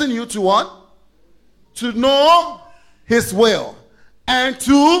chosen you to what? To know his will and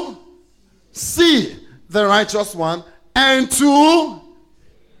to see the righteous one and to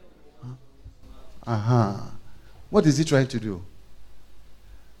what is he trying to do?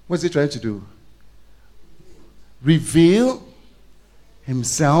 What is he trying to do? Reveal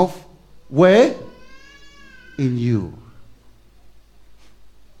himself where? In you.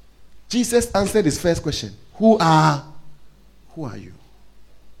 Jesus answered his first question. Who are you?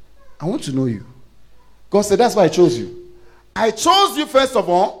 I want to know you. God said, that's why I chose you. I chose you, first of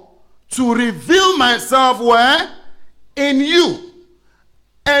all, to reveal myself where? In you.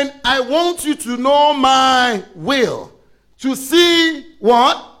 And I want you to know my will. To see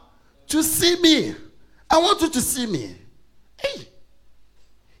what? To see me. I want you to see me. Hey.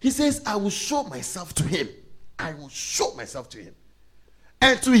 He says, I will show myself to him. I will show myself to him.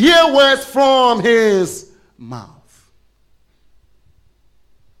 And to hear words from his mouth.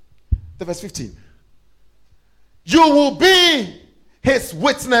 The verse 15. You will be his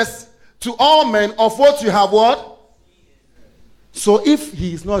witness to all men of what you have what? So if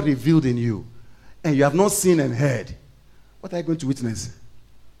he is not revealed in you, and you have not seen and heard, what are you going to witness?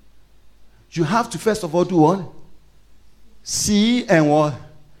 You have to first of all do what? See and what?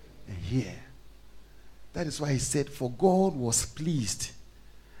 And hear. That is why he said, for God was pleased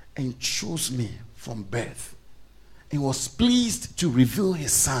and chose me from birth, and was pleased to reveal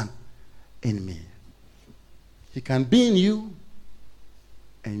his son in me. He can be in you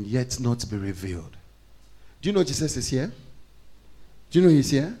and yet not be revealed. Do you know Jesus is here? Do you know he's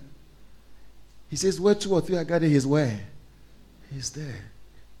here? He says, where two or three are gathered, he's where? He's there.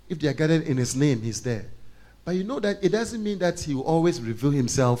 If they are gathered in his name, he's there. But you know that it doesn't mean that he will always reveal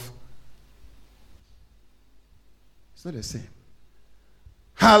himself. It's not the same.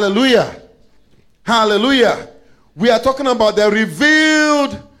 Hallelujah. Hallelujah. We are talking about the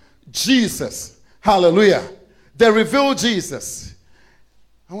revealed Jesus. Hallelujah. The revealed Jesus.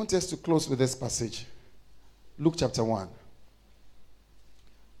 I want us to close with this passage. Luke chapter 1.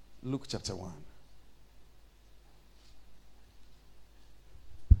 Luke chapter 1.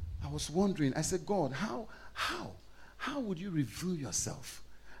 I was wondering, I said, God, how would you reveal yourself?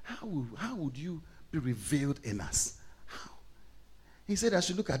 How would you be revealed in us? How? He said I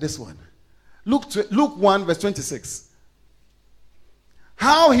should look at this one. Luke 1 verse 26.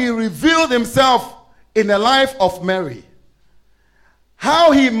 How he revealed himself in the life of Mary.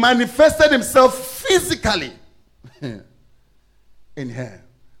 How he manifested himself physically in her.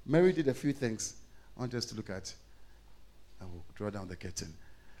 Mary did a few things. I want us to look at. I will draw down the curtain.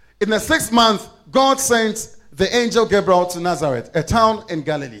 In the 6th month, God sent the angel Gabriel to Nazareth, a town in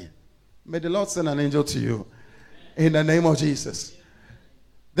Galilee. May the Lord send an angel to you in the name of Jesus.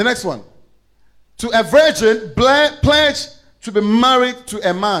 The next one. To a virgin pledged to be married to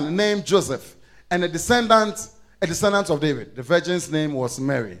a man named Joseph, and a descendant of David. The virgin's name was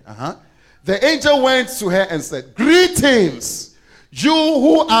Mary. The angel went to her and said, greetings, you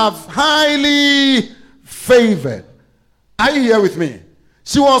who are highly favored. Are you here with me?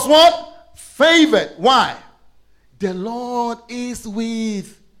 She was what? Favored. Why? The Lord is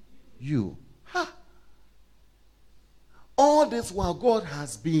with you. All this while God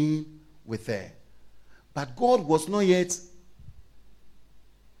has been with her. But God was not yet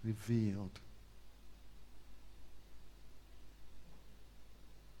revealed.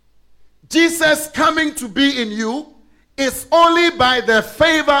 Jesus coming to be in you is only by the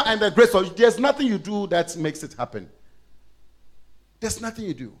favor and the grace of. There's nothing you do that makes it happen. There's nothing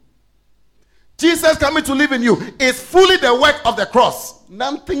you do. Jesus coming to live in you is fully the work of the cross.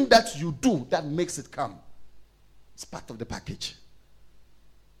 Nothing that you do that makes it come. It's part of the package.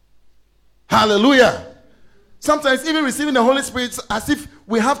 Hallelujah. Sometimes even receiving the Holy Spirit as if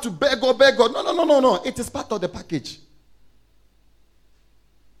we have to beg God, beg God. No. It is part of the package.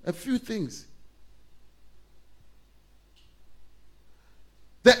 A few things.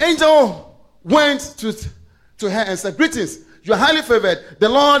 The angel went to her and said, greetings, you are highly favored. The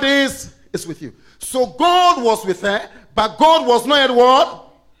Lord is with you. So God was with her, but God was not yet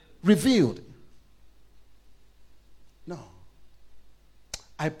what? Revealed. No.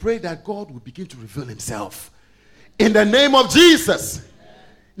 I pray that God will begin to reveal himself. In the name of Jesus.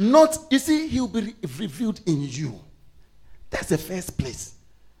 Not, you see, he will be revealed in you. That's the first place.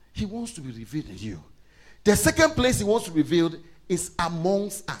 He wants to be revealed in you. The second place he wants to be revealed is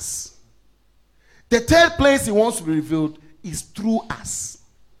amongst us. The third place he wants to be revealed is through us.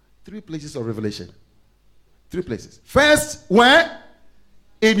 3 places of revelation. 3 places. First, where?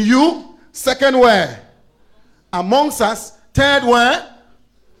 In you. Second, where? Amongst us. Third, where?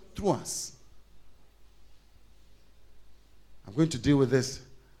 Through us. I'm going to deal with this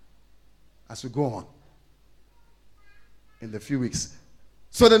as we go on in the few weeks.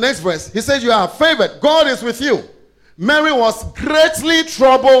 So the next verse, he says, you are favored. God is with you. Mary was greatly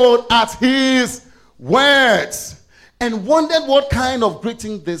troubled at his words and wondered what kind of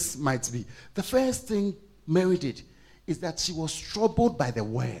greeting this might be. The first thing Mary did is that she was troubled by the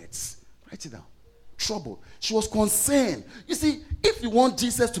words. Write it down. Troubled. She was concerned. You see, if you want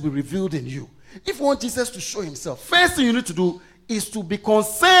Jesus to be revealed in you, if you want Jesus to show himself, first thing you need to do is to be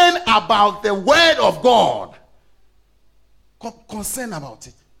concerned about the word of God. Concerned about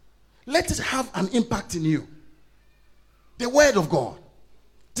it. Let it have an impact in you. The word of God.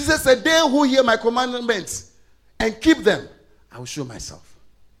 Jesus said, they who hear my commandments and keep them, I will show myself.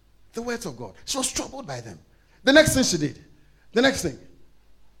 The words of God. She was troubled by them. The next thing she did. The next thing.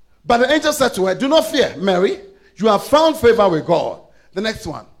 But the angel said to her, do not fear, Mary. You have found favor with God. The next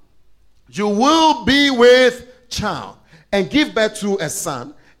one. You will be with child and give birth to a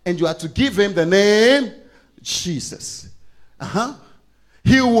son, and you are to give him the name Jesus.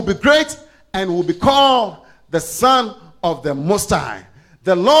 He will be great and will be called the Son of the Most High.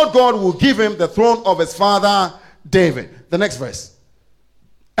 The Lord God will give him the throne of his father David. The next verse.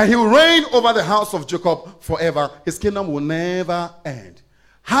 And he will reign over the house of Jacob forever. His kingdom will never end.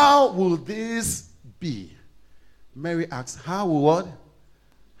 How will this be? Mary asks, how will what?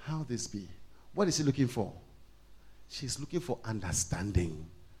 How this be? What is she looking for? She's looking for understanding.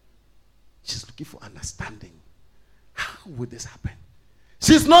 She's looking for understanding. How would this happen?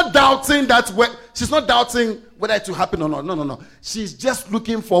 She's not doubting she's not doubting whether it will happen or not. No. She's just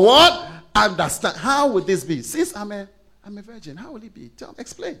looking for what? Understand. How would this be? Since I'm a virgin, how will it be?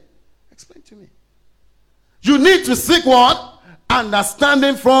 Explain. Explain to me. You need to seek what?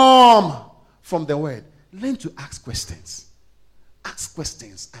 Understanding from the word. Learn to ask questions. Ask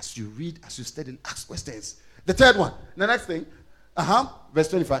questions as you read, as you study. Ask questions. The third one. The next thing. Verse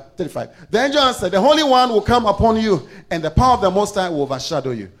 35. The angel answered, the Holy One will come upon you, and the power of the Most High will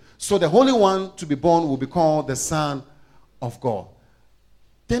overshadow you. So the Holy One to be born will be called the Son of God.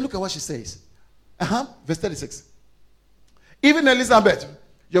 Then look at what she says. Verse 36. Even Elizabeth,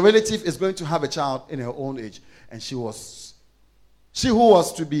 your relative, is going to have a child in her own age. And she who was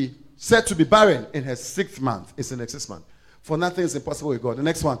to be said to be barren in her 6th month is in her 6th month. For nothing is impossible with God. The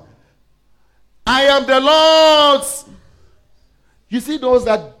next one. I am the Lord's. You see those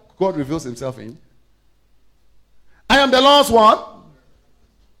that God reveals himself in? I am the Lord's what?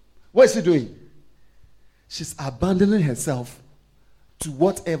 What is she doing? She's abandoning herself to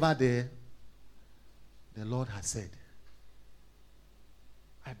whatever the Lord has said.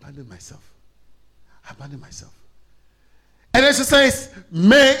 I abandon myself. And then she says,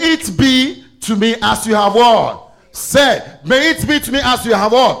 may it be to me as you have what? Said. May it be to me as you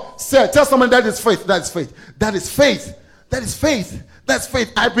have what? Said. Tell someone that is faith. That is faith. That is faith. That is faith. That's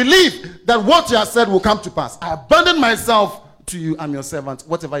faith. I believe that what you have said will come to pass. I abandon myself to you. I'm your servant.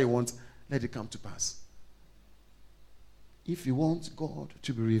 Whatever you want, let it come to pass. If you want God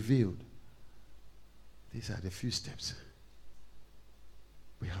to be revealed, these are the few steps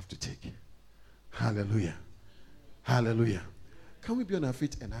we have to take. Hallelujah. Hallelujah. Can we be on our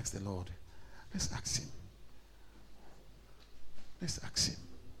feet and ask the Lord? Let's ask him. Let's ask him.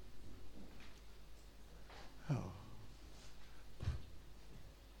 Oh.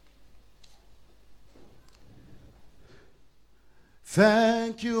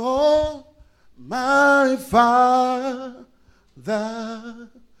 Thank you, oh my Father,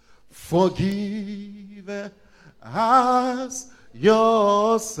 forgive us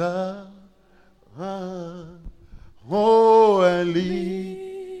yourself. Oh, and leave.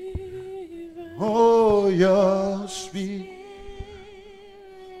 Oh, your spirit.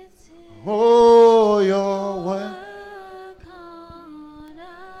 Oh, your word.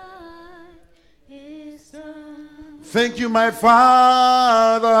 Thank you, my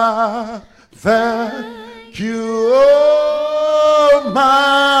Father. Thank you, oh,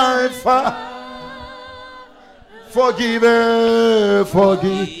 my Father. Forgive us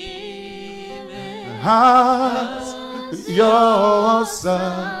your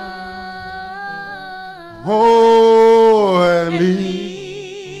son. Oh, and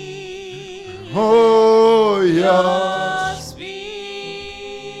leave. Oh, your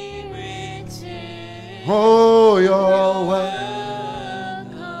spirit. Oh, your word.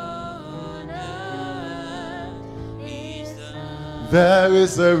 There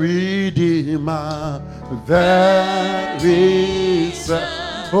is a Redeemer. There is a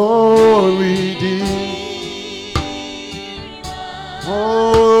Redeemer.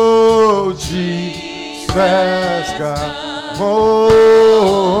 Oh, Jesus God.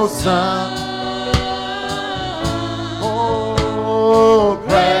 Oh, Son. Oh,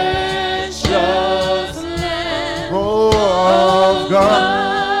 precious Lamb. Oh, of God.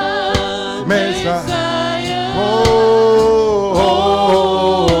 Messiah.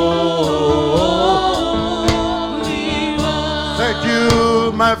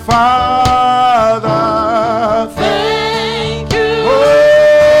 My Father, thank you,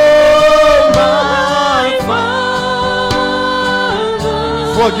 oh, my Father,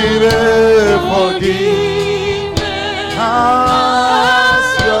 forgive us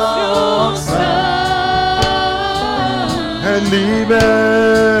your son, and leave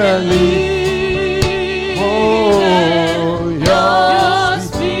oh, your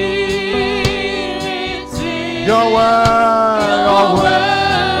spirit, your word.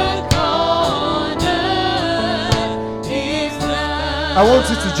 I want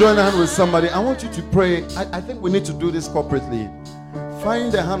you to join hand with somebody. I want you to pray. I think we need to do this corporately.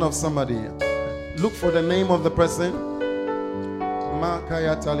 Find the hand of somebody. Look for the name of the person.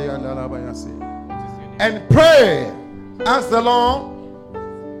 And pray. Ask the Lord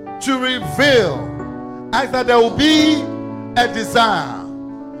to reveal. Ask that there will be a desire.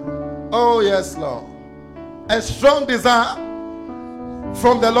 Oh, yes, Lord. A strong desire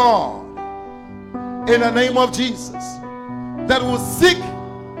from the Lord. In the name of Jesus. That will seek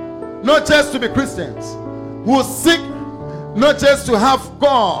not just to be Christians, will seek not just to have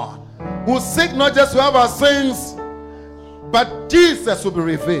God, will seek not just to have our sins, but Jesus will be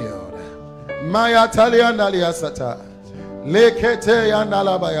revealed. Maya Talianalia Sata, Lekete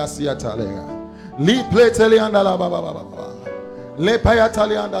Yanalabaya Siatalia, Li Pleteliandala Baba, Le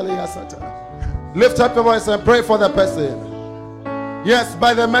Payataliandalia Sata. Lift up your voice and pray for the person. Yes,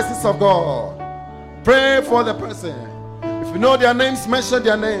 by the mercies of God. Pray for the person. If you know their names, mention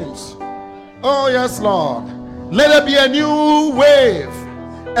their names. Oh, yes, Lord. Let there be a new wave,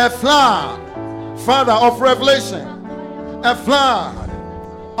 a flood, Father, of revelation, a flood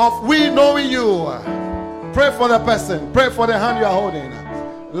of we knowing you. Pray for the person. Pray for the hand you are holding.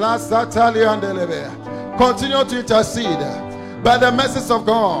 Continue to intercede by the mercies of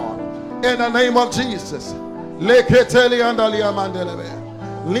God in the name of Jesus.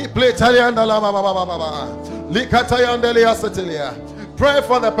 Pray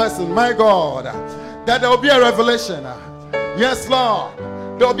for the person, my God, that there will be a revelation. Yes, Lord.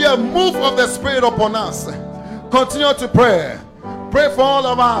 There will be a move of the Spirit upon us. Continue to pray. Pray for all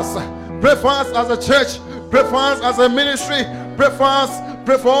of us. Pray for us as a church. Pray for us as a ministry. Pray for us.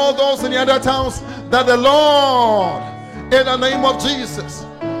 Pray for all those in the other towns, that the Lord, in the name of Jesus,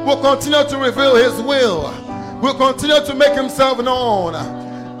 will continue to reveal His will. Will continue to make Himself known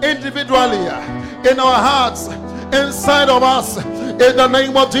individually, in our hearts, inside of us, in the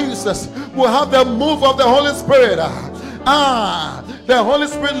name of Jesus. We'll have the move of the Holy Spirit. The Holy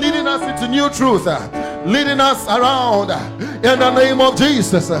Spirit leading us into new truth, leading us around in the name of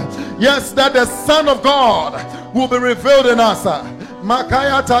Jesus. Yes, that the Son of God will be revealed in us.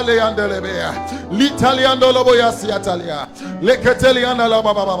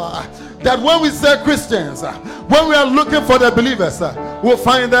 That when we say Christians, when we are looking for the believers, we'll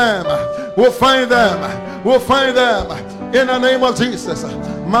find them. We'll find them. We'll find them in the name of Jesus.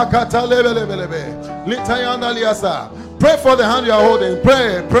 Pray for the hand you are holding.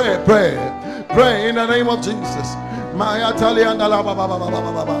 Pray, pray, pray. Pray in the name of Jesus.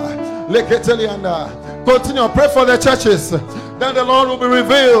 Continue. Pray for the churches, that the Lord will be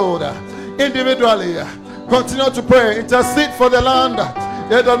revealed individually. Continue to pray. Intercede for the land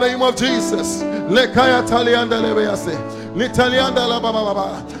in the name of Jesus. L'Italianda la baba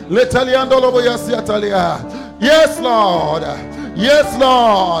baba. L'Italiando lo boyasi Italia. Yes, Lord. Yes,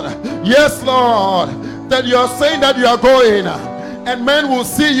 Lord. Yes, Lord. That you are saying that you are going, and men will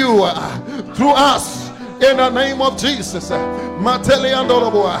see you through us in the name of Jesus. Mateliando lo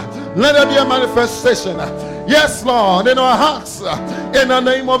boa. Let there be a manifestation. Yes, Lord, in our hearts, in the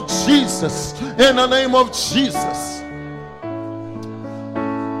name of Jesus. In the name of Jesus.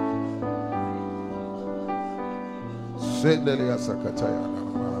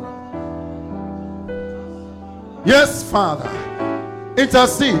 Yes, Father.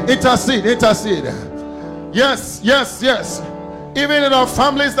 Intercede, intercede, intercede. Yes, yes, yes. Even in our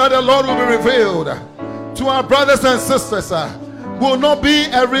families, that the Lord will be revealed to our brothers and sisters. Will not be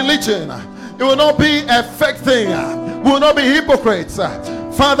a religion. It will not be a fake thing. Will not be hypocrites.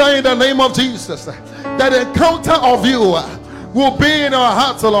 Father, in the name of Jesus, that encounter of you will be in our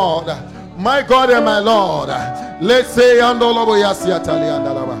hearts, Lord. My God and my Lord. Let's say,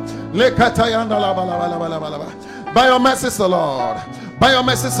 by your mercy, Lord. By your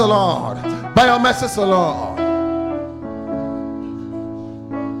mercy, Lord. By your mercy, Lord.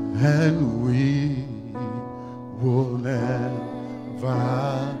 And we will never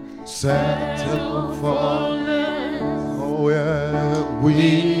settle for less. Oh, yeah,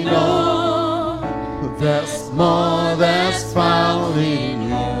 we know there's more that's found in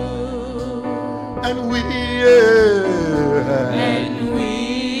you. And we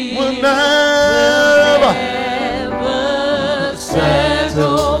will never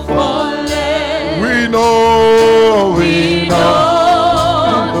settle for less. We know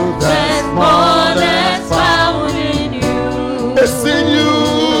there's more that's found in you. It's in you.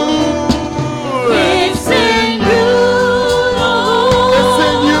 It's in you, Lord. It's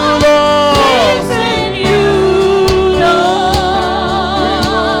in you, Lord. It's in you, Lord.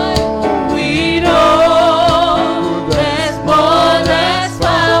 We know there's more that's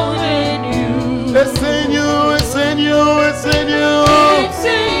found in you. It's in you, it's in you, it's in you. It's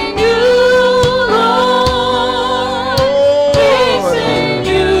in you, Lord. It's in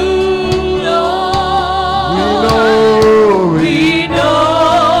you, Lord. We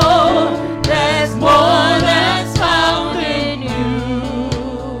know there's more that's found in you.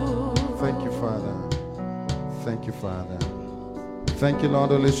 Thank you, Father. Thank you, Father. Thank you, Lord,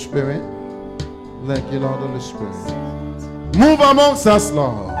 Holy Spirit. Thank you, Lord, Holy Spirit. Move amongst us,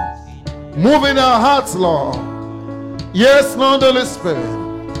 Lord. Move in our hearts, Lord. Yes, Lord, Holy Spirit.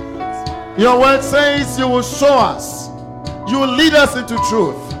 Your word says you will show us. You will lead us into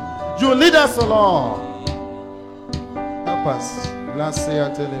truth. You will lead us, Lord. Help us. Last say, I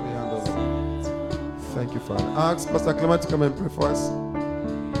tell you, thank you, Father. Ask Pastor Clement to come and pray for us.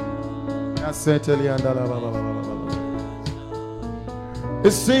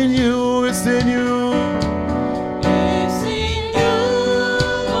 It's in you, it's in you. It's in you,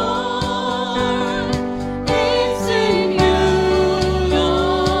 Lord. It's in you,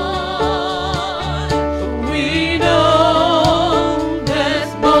 Lord. We know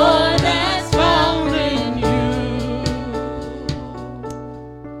there's more that's found in you.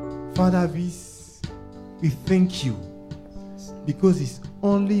 Father, we thank you because it's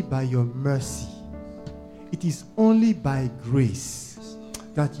only by your mercy, it is only by grace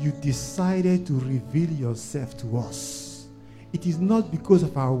that you decided to reveal yourself to us. It is not because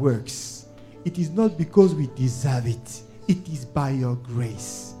of our works. It is not because we deserve it. It is by your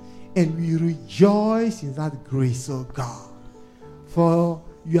grace. And we rejoice in that grace, oh God. For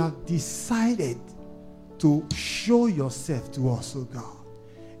you have decided to show yourself to us, oh God.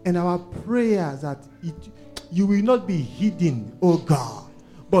 And our prayer is that you will not be hidden, oh God,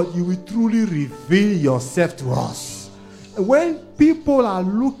 but you will truly reveal yourself to us. When people are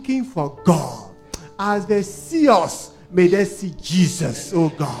looking for God, as they see us, may they see Jesus, oh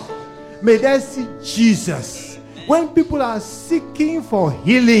God. May they see Jesus. When people are seeking for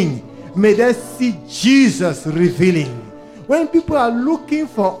healing, may they see Jesus revealing. When people are looking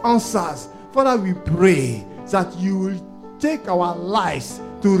for answers, Father, we pray that you will take our lives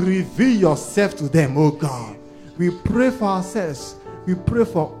to reveal yourself to them, oh God. We pray for ourselves. We pray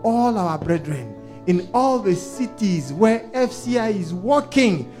for all our brethren in all the cities where FCI is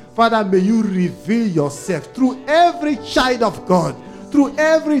working. Father, may you reveal yourself through every child of God, through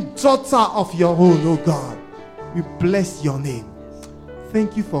every daughter of your own, oh God. We bless your name.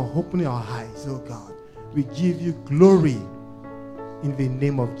 Thank you for opening our eyes, oh God. We give you glory. In the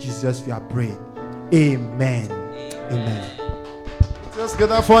name of Jesus, we are praying. Amen. Amen. Just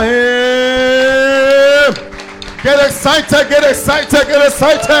get up for him. Get excited, get excited, get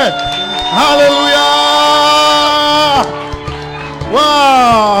excited. Hallelujah.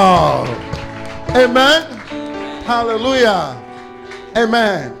 Wow. Amen. Hallelujah.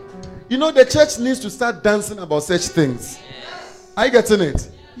 Amen. You know, the church needs to start dancing about such things. Are you getting it?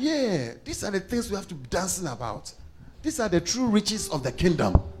 Yeah. These are the things we have to be dancing about. These are the true riches of the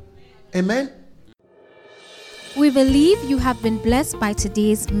kingdom. Amen. We believe you have been blessed by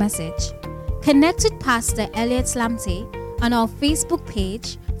today's message. Connect with Pastor Elliot Slamte on our Facebook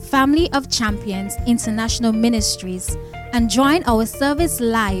page, Family of Champions International Ministries, and join our service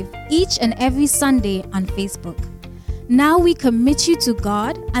live each and every Sunday on Facebook. Now we commit you to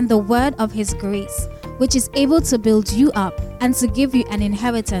God and the word of His grace, which is able to build you up and to give you an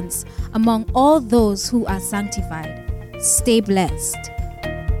inheritance among all those who are sanctified. Stay blessed.